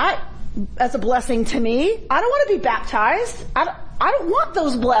want that as a blessing to me. I don't want to be baptized. I don't want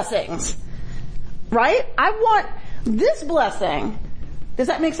those blessings. Right? I want this blessing. Does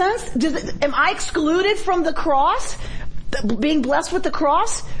that make sense? Am I excluded from the cross? Being blessed with the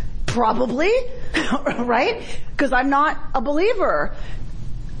cross? Probably. Right? Because I'm not a believer.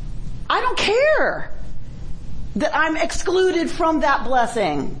 I don't care that I'm excluded from that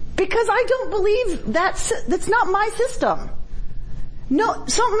blessing. Because I don't believe that's not my system. No,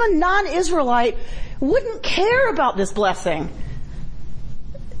 a non-Israelite wouldn't care about this blessing.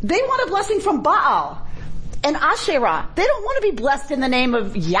 They want a blessing from Baal and Asherah. They don't want to be blessed in the name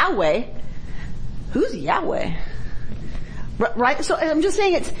of Yahweh. Who's Yahweh? Right? So I'm just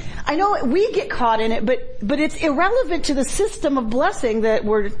saying I know we get caught in it, but it's irrelevant to the system of blessing that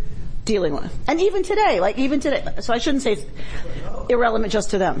we're dealing with. And even today. So I shouldn't say it's irrelevant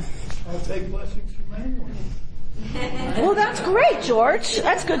just to them. I'll take blessings from anyone. Well, that's great, George.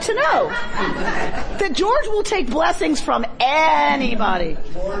 That's good to know. That George will take blessings from anybody.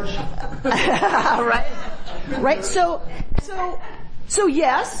 George. Right? So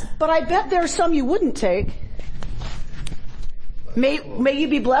yes, but I bet there are some you wouldn't take. May you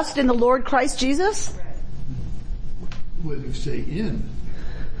be blessed in the Lord Christ Jesus? Whether you say in.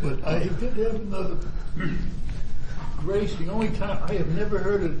 But I did have another grace. The only time I have never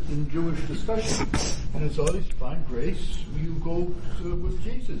heard it in Jewish discussion, and it's always find grace. You go with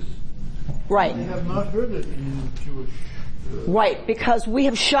Jesus. Right. I have not heard it in Jewish. Right, because we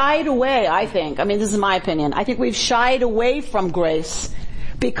have shied away. I think. This is my opinion. I think we've shied away from grace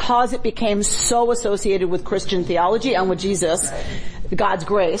because it became so associated with Christian theology and with Jesus, God's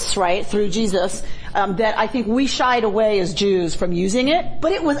grace, right, through Jesus. That I think we shied away as Jews from using it,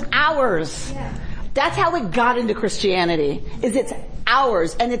 but it was ours. Yeah. That's how it got into Christianity, is it's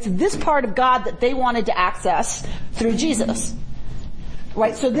ours, and it's this part of God that they wanted to access through Jesus.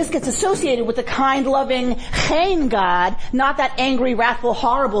 Right, so this gets associated with the kind, loving, chen God, not that angry, wrathful,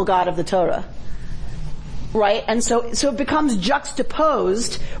 horrible God of the Torah. Right, and so it becomes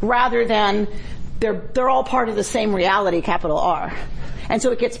juxtaposed rather than they're all part of the same reality, capital R. And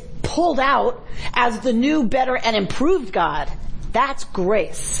so it gets pulled out as the new, better, and improved God. That's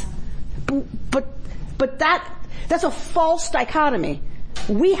grace. But that's a false dichotomy.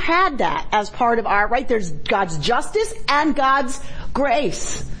 We had that as part of our, right? There's God's justice and God's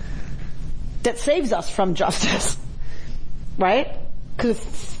grace that saves us from justice. Right? Because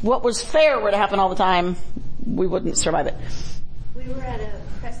if what was fair were to happen all the time, we wouldn't survive it. We were at a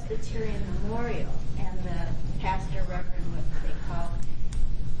Presbyterian memorial, and the pastor, Reverend, what they call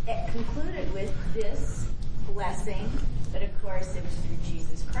it, concluded with this blessing, but of course it was through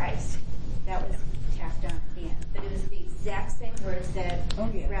Jesus Christ. That was tacked on at the end. But it was the exact same words that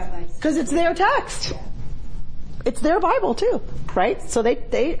Rabbi said. Because it's their text. It's their Bible too, right? So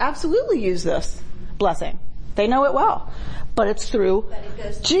they absolutely use this blessing. They know it well. But it's through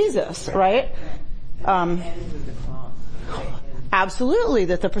Jesus, right? Absolutely,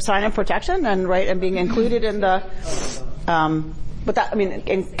 that the sign of protection and being included in the, but that,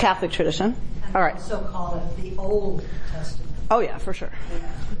 in Catholic tradition. All right. So call it the Old Testament. Oh yeah, for sure.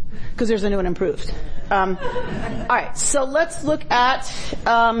 Because there's a new and improved. All right, so let's look at,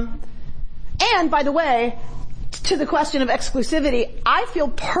 and by the way, to the question of exclusivity, I feel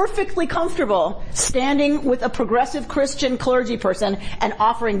perfectly comfortable standing with a progressive Christian clergy person and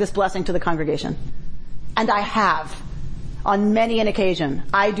offering this blessing to the congregation. And I have. On many an occasion.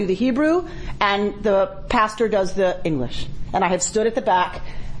 I do the Hebrew and the pastor does the English. And I have stood at the back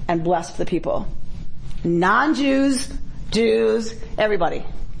and blessed the people. Non-Jews, Jews, everybody.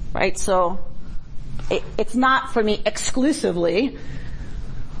 Right? So, it's not for me exclusively,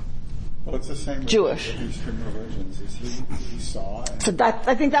 Well, it's the same Jewish. with Eastern religions. Is he saw. So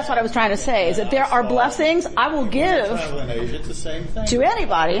I think that's what I was trying to say, is that there are blessings I will give in Asia, it's the same thing. to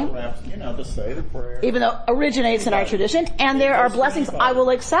anybody, to say the prayer. even though it originates in our tradition, and there are blessings I will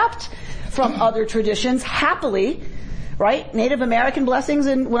accept from other traditions happily, right? Native American blessings,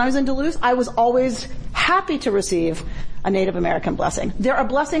 when I was in Duluth, I was always happy to receive a Native American blessing. There are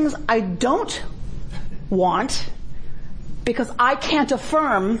blessings I don't want because I can't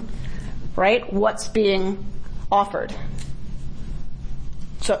affirm, right, what's being offered.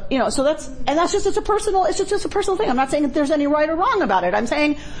 So, so that's just a personal thing. I'm not saying that there's any right or wrong about it. I'm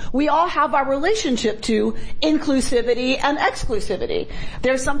saying we all have our relationship to inclusivity and exclusivity.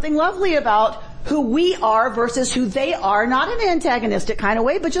 There's something lovely about who we are versus who they are, not in an antagonistic kind of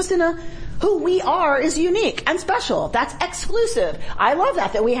way, but just in who we are is unique and special. That's exclusive. I love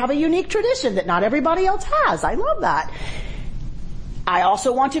that we have a unique tradition that not everybody else has. I love that. I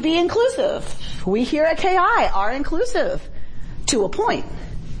also want to be inclusive. We here at KI are inclusive to a point.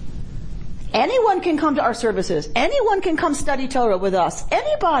 Anyone can come to our services. Anyone can come study Torah with us.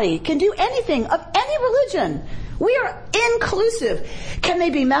 Anybody can do anything of any religion. We are inclusive. Can they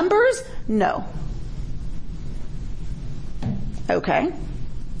be members? No. Okay.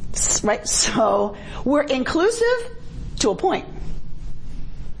 Right? So, we're inclusive to a point.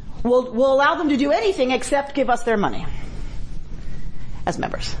 We'll allow them to do anything except give us their money as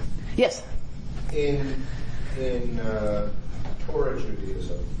members. Yes? In Torah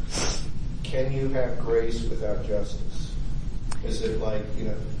Judaism, can you have grace without justice? Is it like,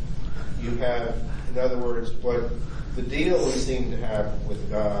 you have, in other words, what the deal we seem to have with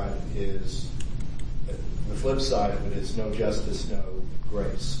God is, the flip side of it is no justice, no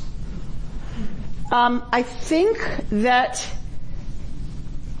grace. I think that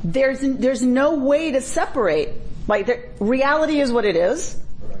there's no way to separate. Like, reality is what it is.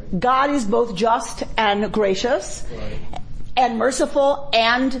 Right. God is both just and gracious, right, and merciful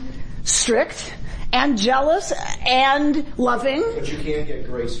and strict and jealous and loving. But you can't get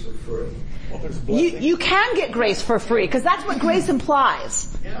grace for free. You can get grace for free, because that's what grace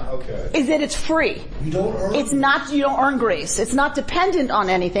implies. Yeah, okay. Is that it's free. You don't earn. It's not, you don't earn grace. It's not dependent on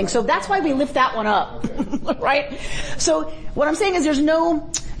anything. So that's why we lift that one up. Okay. Right? So what I'm saying is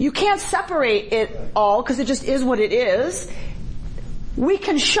you can't separate it all, because it just is what it is. We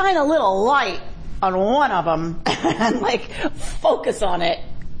can shine a little light on one of them and focus on it.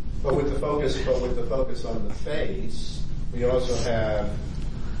 But with the focus on the face, we also have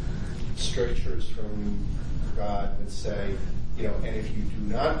strictures from God that say, and if you do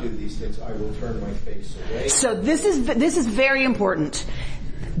not do these things, I will turn my face away. So this is very important.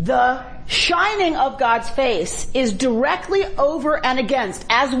 The shining of God's face is directly over and against,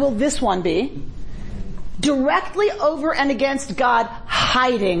 as will this one be, directly over and against God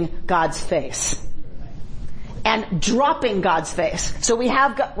hiding God's face and dropping God's face. So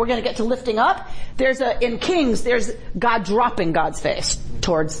we're going to get to lifting up. In Kings, there's God dropping God's face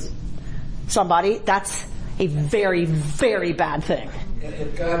towards somebody. That's a very, very bad thing. And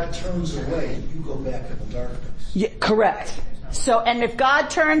if God turns away, you go back in the darkness. Yeah, correct. So, and if God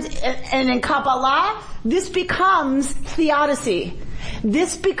turns, and in Kabbalah, this becomes theodicy.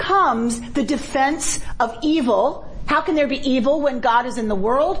 This becomes the defense of evil. How can there be evil when God is in the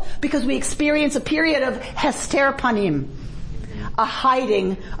world? Because we experience a period of hester panim, a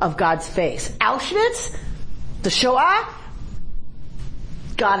hiding of God's face. Auschwitz, the Shoah,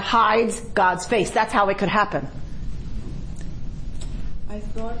 God hides God's face. That's how it could happen. I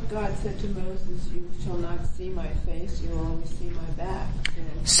thought God said to Moses, you shall not see my face, you will only see my back.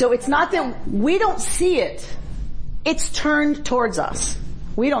 So it's not that we don't see it. It's turned towards us.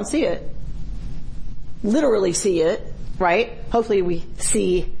 We don't see it. Literally see it, right? Hopefully we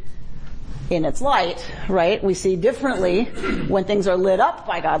see in its light, right? We see differently when things are lit up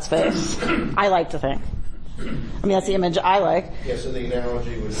by God's face. I like to think. That's the image I like. Yeah, so the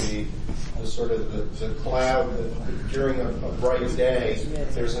analogy would be the sort of the cloud that during a bright day,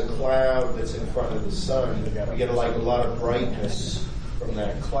 there's a cloud that's in front of the sun. You get a lot of brightness from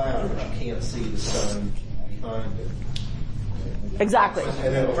that cloud, but you can't see the sun behind it. Exactly.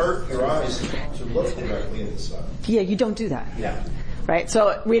 And it'll hurt your eyes to look directly at the sun. Yeah, you don't do that. Yeah. Right?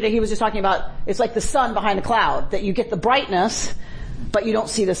 So Rita, he was just talking about, it's like the sun behind a cloud, that you get the brightness, but you don't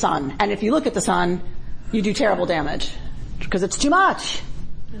see the sun. And if you look at the sun, you do terrible damage because it's too much.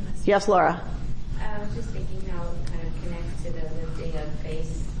 Yes, Laura? I was just thinking how it kind of connects to the lifting of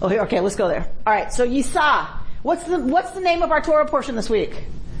face. Oh, okay, let's go there. All right, so Yisa. What's the name of our Torah portion this week?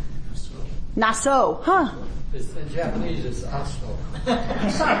 Naso. Huh? In Japanese, it's Aso.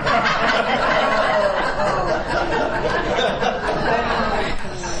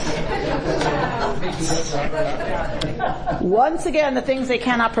 Once again, the things they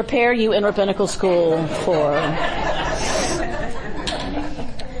cannot prepare you in rabbinical school for.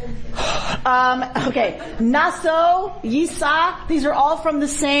 Okay. Naso, Yisa, these are all from the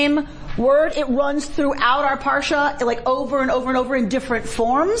same word. It runs throughout our parsha, like over and over and over in different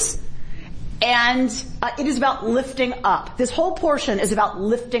forms. And it is about lifting up. This whole portion is about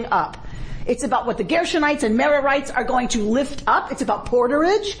lifting up. It's about what the Gershonites and Merarites are going to lift up. It's about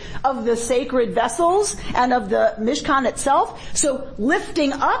porterage of the sacred vessels and of the Mishkan itself. So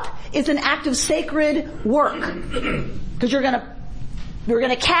lifting up is an act of sacred work. Because you're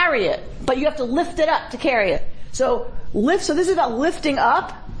gonna carry it, but you have to lift it up to carry it. So this is about lifting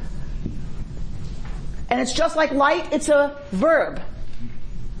up. And it's just like light, it's a verb.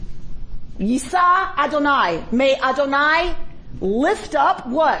 Yisa Adonai. May Adonai lift up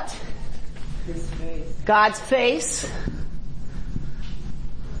what? His face. God's face.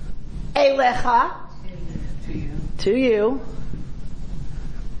 Elecha. To you.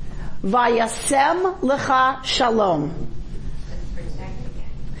 Vayasem lecha shalom.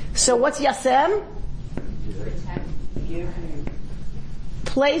 So what's yasem?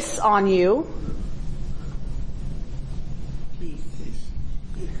 Place on you.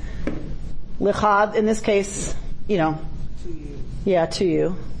 Lecha, in this case, to you. Yeah, to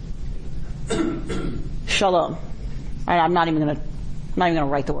you. Shalom. All right, I'm not even gonna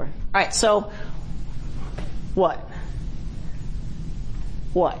write the word. All right, so what?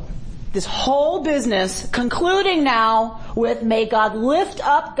 This whole business concluding now with may God lift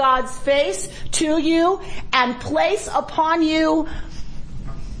up God's face to you and place upon you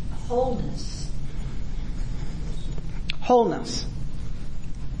wholeness.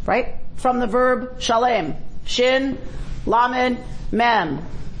 Right? From the verb shalem. Shin, lamed, mem.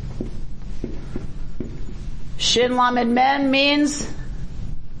 Shin, lamed, mem means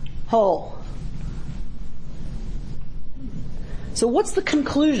whole. So what's the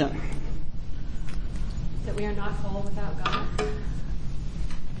conclusion? That we are not whole without God.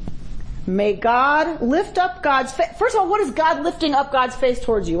 May God lift up God's face. First of all, what is God lifting up God's face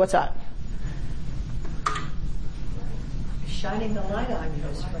towards you? What's that? Shining the light on you,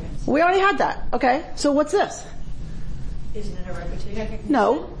 as friends. We already had that. Okay. So what's this? Isn't it a repetition?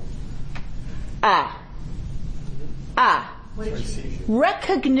 No. What did you?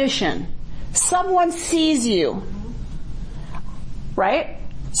 Recognition. Someone sees you. Right?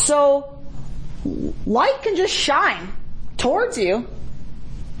 So, light can just shine towards you.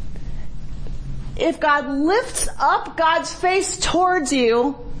 If God lifts up God's face towards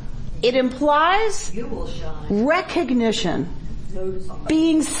you, it implies you will shine. Recognition.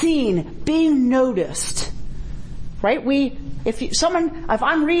 Being seen, being noticed. Right? If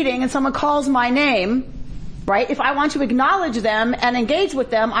I'm reading and someone calls my name, right? If I want to acknowledge them and engage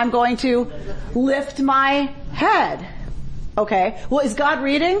with them, I'm going to lift my head. Okay. Well, is God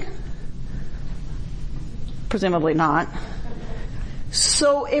reading? Presumably not.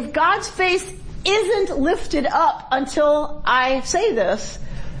 So if God's face isn't lifted up until I say this,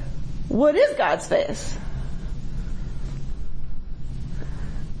 what is God's face?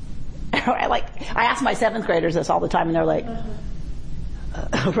 I ask my 7th graders this all the time and they're like,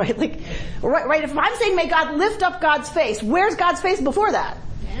 right, if I'm saying may God lift up God's face, where's God's face before that?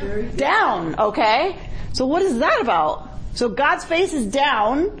 Down, okay? So what is that about? So God's face is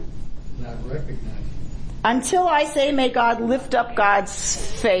down. Not recognized. Until I say may God lift up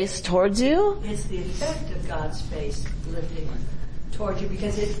God's face towards you. It's the effect of God's face lifting towards you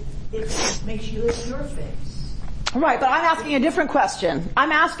because it makes you lift your face. Right, but I'm asking a different question.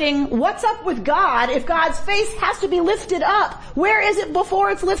 I'm asking, what's up with God if God's face has to be lifted up? Where is it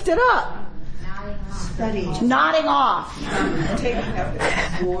before it's lifted up? Nodding off.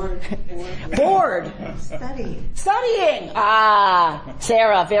 Bored. Studying.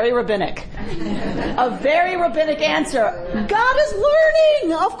 Sarah, very rabbinic. A very rabbinic answer. God is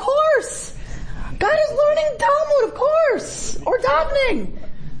learning, of course. God is learning Talmud, of course. Or davening.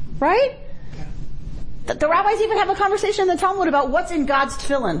 Right? The rabbis even have a conversation in the Talmud about what's in God's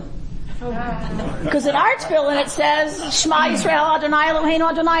tefillin. Because in our tefillin it says, Shema Yisrael Adonai Eloheinu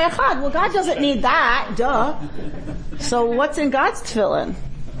Adonai Echad. Well, God doesn't need that, duh. So what's in God's tefillin?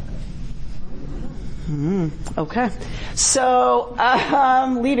 Okay. So,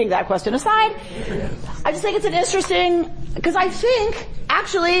 leaving that question aside, I just think it's an interesting, because I think,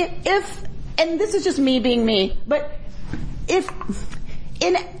 actually, and this is just me being me, but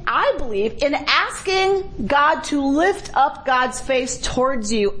I believe in asking God to lift up God's face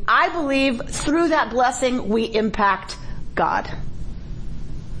towards you, I believe through that blessing we impact God.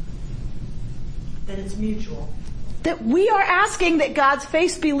 That it's mutual. that we are asking that God's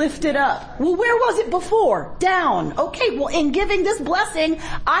face be lifted up. Well, where was it before? Down. Okay, well, in giving this blessing,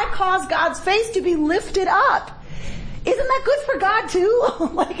 I cause God's face to be lifted up. Isn't that good for God too?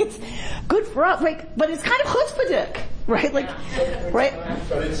 Like, it's good for us, like, but it's kind of chutzpahdik, right? Like, right?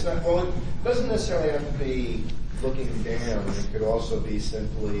 But it's not, well, it doesn't necessarily have to be looking down. It could also be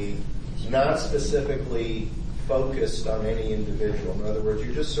simply not specifically focused on any individual. In other words,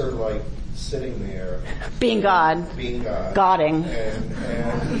 you're just sort of like sitting there. Being God. Godding. And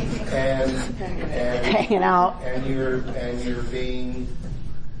hanging out. And you're being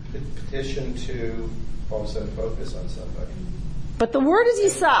petitioned to all of a sudden focus on somebody. But the word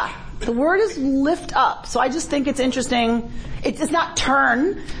is yisa. The word is lift up. So I just think it's interesting. It's not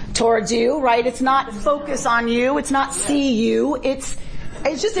turn towards you, right? It's not focus on you. It's not see you. It's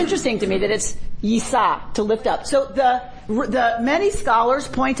just interesting to me that it's yisa, to lift up. So the many scholars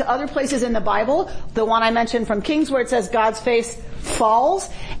point to other places in the Bible, the one I mentioned from Kings where it says God's face falls,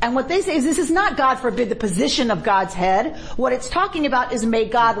 and what they say is this is not, God forbid, the position of God's head. What it's talking about is may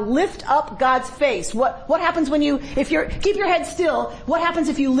God lift up God's face. What happens when keep your head still, what happens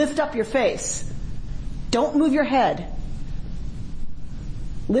if you lift up your face? Don't move your head.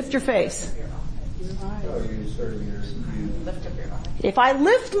 Lift your face. If I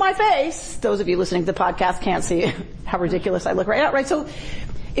lift my face, those of you listening to the podcast can't see how ridiculous I look right now, right? So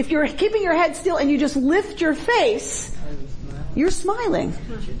if you're keeping your head still and you just lift your face, you're smiling.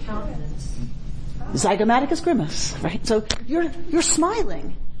 Zygomaticus grimace, right? So you're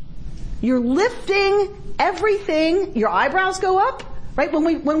smiling. You're lifting everything. Your eyebrows go up, right? When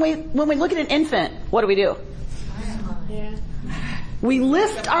we look at an infant, what do? Yeah. We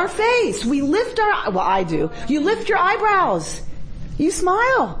lift our face. We lift I do. You lift your eyebrows. You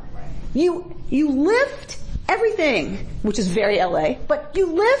smile. You lift everything, which is very LA, but you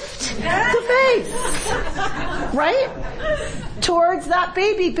lift the face, right? Towards that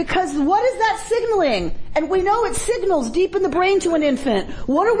baby, because what is that signaling? And we know it signals deep in the brain to an infant.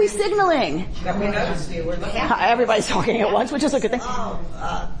 What are we signaling? That we noticed you. We're looking. Everybody's talking at once, which is a good thing.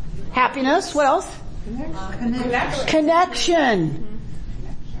 Happiness. What else? Connection.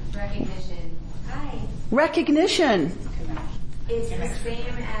 Recognition. Hi. Recognition. It's the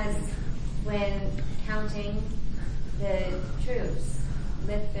same as when counting the troops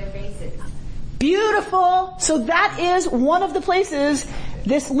lift their faces. Beautiful. So that is one of the places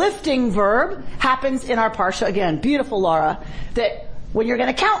this lifting verb happens in our parsha again. Beautiful, Laura. That when you're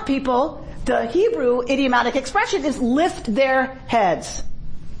going to count people, the Hebrew idiomatic expression is lift their heads.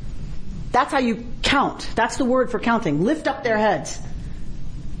 That's how you count. That's the word for counting. Lift up their heads.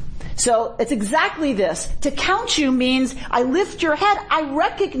 So it's exactly this. To count you means I lift your head, I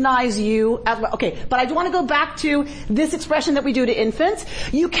recognize you as well. Okay, but I do want to go back to this expression that we do to infants.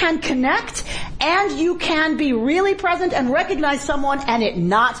 You can connect and you can be really present and recognize someone and it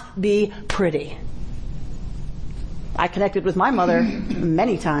not be pretty. I connected with my mother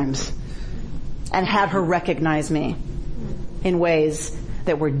many times and had her recognize me in ways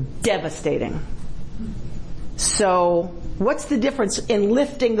that were devastating. So, what's the difference in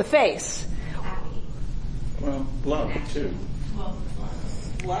lifting the face? Well, love, too.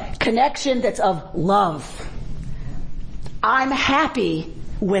 Connection that's of love. I'm happy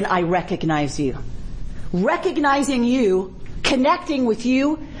when I recognize you. Recognizing you, connecting with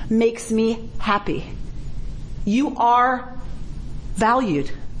you, makes me happy. You are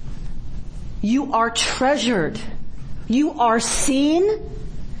valued. You are treasured. You are seen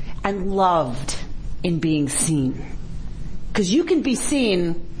and loved in being seen. Because you can be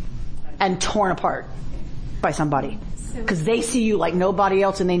seen and torn apart by somebody. Because they see you like nobody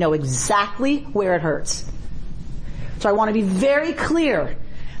else and they know exactly where it hurts. So I want to be very clear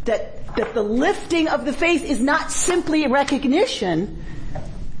that the lifting of the face is not simply recognition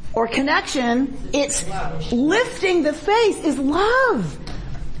or connection. It's lifting the face is love.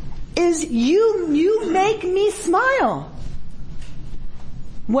 Is you make me smile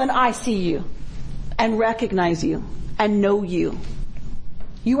when I see you and recognize you and know you.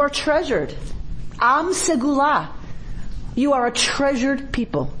 You are treasured. Am segula. You are a treasured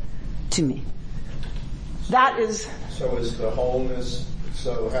people to me. That is. So is the wholeness,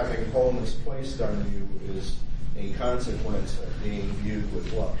 so having wholeness placed on you is a consequence of being viewed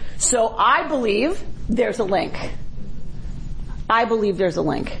with love. So I believe there's a link. I believe there's a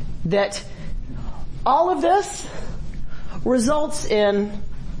link. That all of this results in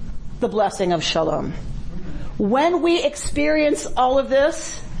the blessing of shalom. When we experience all of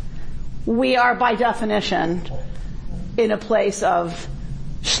this, we are by definition in a place of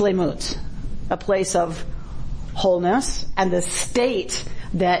shlemut, a place of wholeness, and the state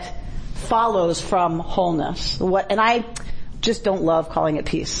that follows from wholeness. And I just don't love calling it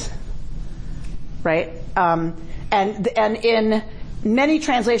peace. Right? And in many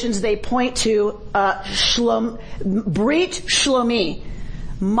translations they point to, Brit Shlomi,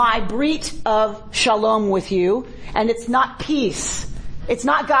 my Brit of Shalom with you, and it's not peace. It's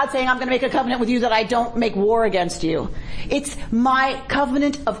not God saying, I'm going to make a covenant with you that I don't make war against you. It's my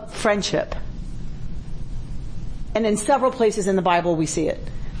covenant of friendship. And in several places in the Bible we see it.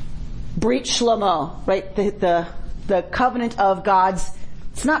 Brit Shlomo, right? The covenant of God's,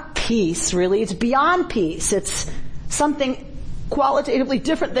 it's not peace really, it's beyond peace. It's something qualitatively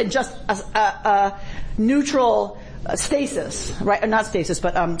different than just a neutral stasis, right? Or not stasis,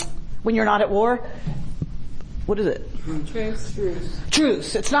 but when you're not at war, what is it?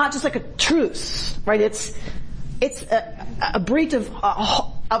 Truce. It's not just like a truce, right? It's a breach of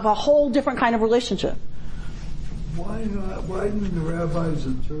a whole different kind of relationship. Why didn't the rabbis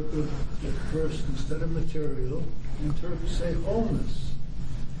interpret it first instead of material, say wholeness?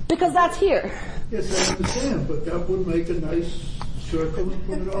 Because that's here. Yes, I understand, but that would make a nice circle and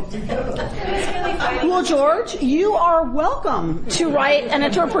put it all together. Well, George, you are welcome to write an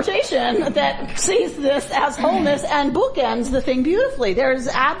interpretation that sees this as wholeness and bookends the thing beautifully. There's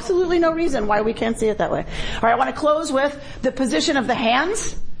absolutely no reason why we can't see it that way. All right, I want to close with the position of the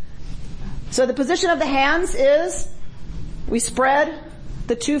hands. So the position of the hands is we spread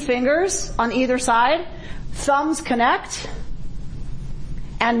the two fingers on either side, thumbs connect,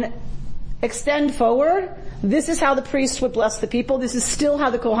 and extend forward. This is how the priests would bless the people. This is still how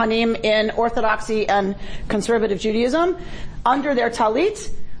the Kohanim in Orthodoxy and conservative Judaism, under their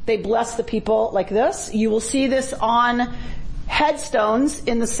talit, they bless the people like this. You will see this on headstones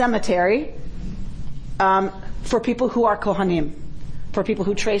in the cemetery for people who are Kohanim, for people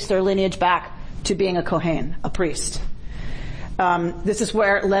who trace their lineage back to being a Kohen, a priest. This is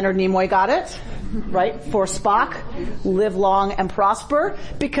where Leonard Nimoy got it, right? For Spock, live long and prosper,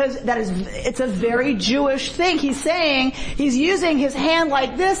 because it's a very Jewish thing. He's saying, he's using his hand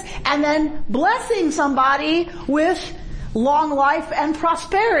like this and then blessing somebody with long life and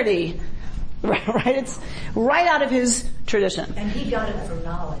prosperity. Right? It's right out of his tradition. And he got it from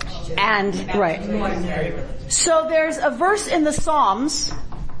knowledge. And, right. So there's a verse in the Psalms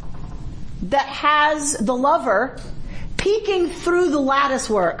that has the lover peeking through the lattice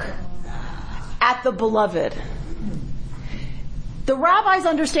work at the beloved. The rabbis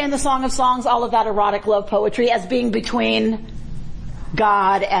understand the Song of Songs, all of that erotic love poetry, as being between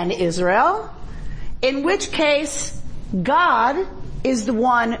God and Israel, in which case God is the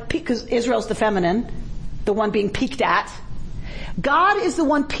one, because Israel's the feminine, the one being peeked at. God is the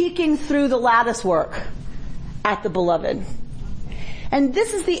one peeking through the lattice work at the beloved. And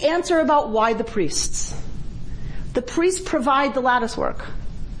this is the answer about why the priests. The priests provide the lattice work,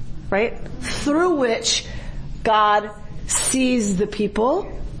 right? Through which God sees the people,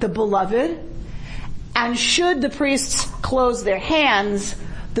 the beloved, and should the priests close their hands,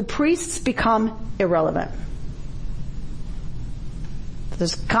 the priests become irrelevant.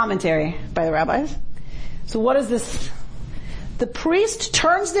 There's commentary by the rabbis. So what is this? The priest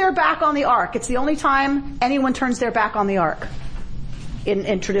turns their back on the ark. It's the only time anyone turns their back on the ark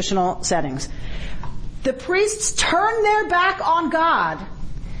in traditional settings. The priests turn their back on God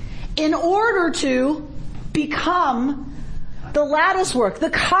in order to become the lattice work,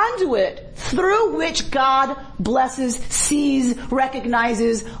 the conduit through which God blesses, sees,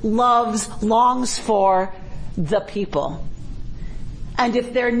 recognizes, loves, longs for the people. And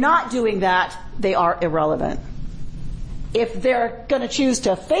if they're not doing that, they are irrelevant. If they're going to choose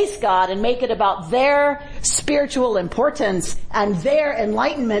to face God and make it about their spiritual importance and their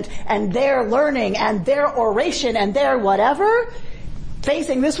enlightenment and their learning and their oration and their whatever,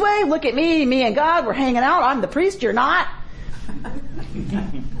 facing this way, look at me and God, we're hanging out, I'm the priest, you're not.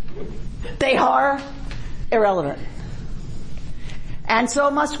 They are irrelevant. And so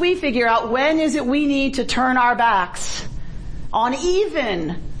must we figure out when is it we need to turn our backs on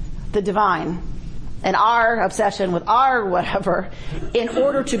even the divine and our obsession with our whatever in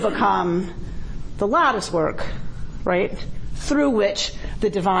order to become the lattice work, right? Through which the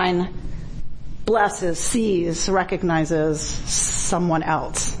divine blesses, sees, recognizes someone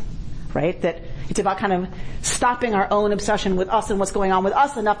else, right? That it's about kind of stopping our own obsession with us and what's going on with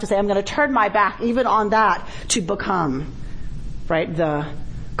us enough to say, I'm going to turn my back even on that to become, right, the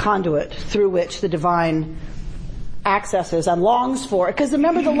conduit through which the divine accesses and longs for. Because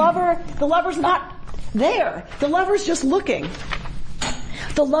remember, the lover's not there. The lover's just looking.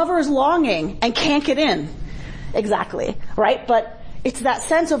 The lover is longing and can't get in. Exactly, right? But it's that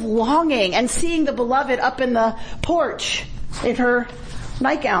sense of longing and seeing the beloved up in the porch in her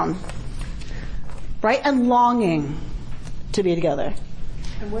nightgown, right? And longing to be together.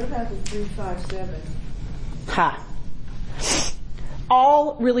 And what about the 357? Ha.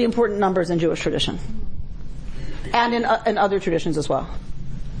 All really important numbers in Jewish tradition. And in other traditions as well.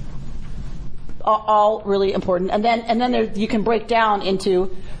 All really important. And then there, you can break down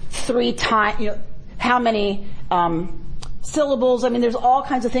into 3 times, how many syllables. I mean, there's all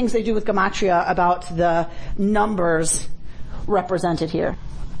kinds of things they do with gematria about the numbers represented here.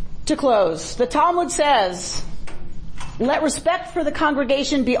 To close, the Talmud says, "Let respect for the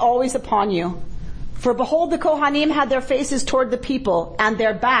congregation be always upon you. For behold, the Kohanim had their faces toward the people and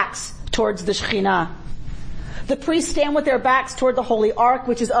their backs towards the Shekhinah. The priests stand with their backs toward the Holy Ark,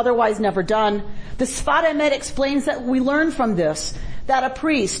 which is otherwise never done. The Sfat Emet explains that we learn from this that a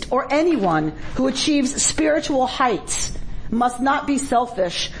priest or anyone who achieves spiritual heights must not be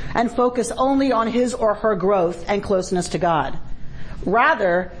selfish and focus only on his or her growth and closeness to God.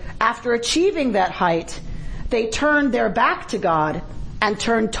 Rather, after achieving that height, they turn their back to God and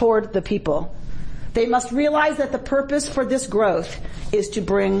turn toward the people. They must realize that the purpose for this growth is to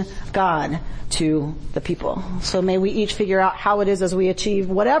bring God to the people." So may we each figure out how it is as we achieve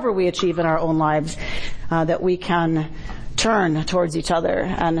whatever we achieve in our own lives, that we can turn towards each other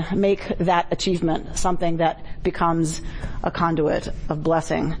and make that achievement something that becomes a conduit of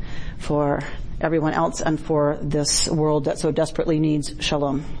blessing for everyone else and for this world that so desperately needs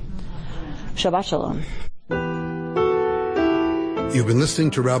shalom. Shabbat shalom. You've been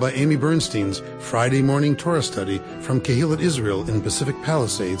listening to Rabbi Amy Bernstein's Friday morning Torah study from Kehillat Israel in Pacific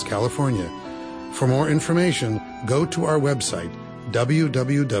Palisades, California. For more information, go to our website,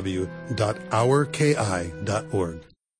 www.ourki.org.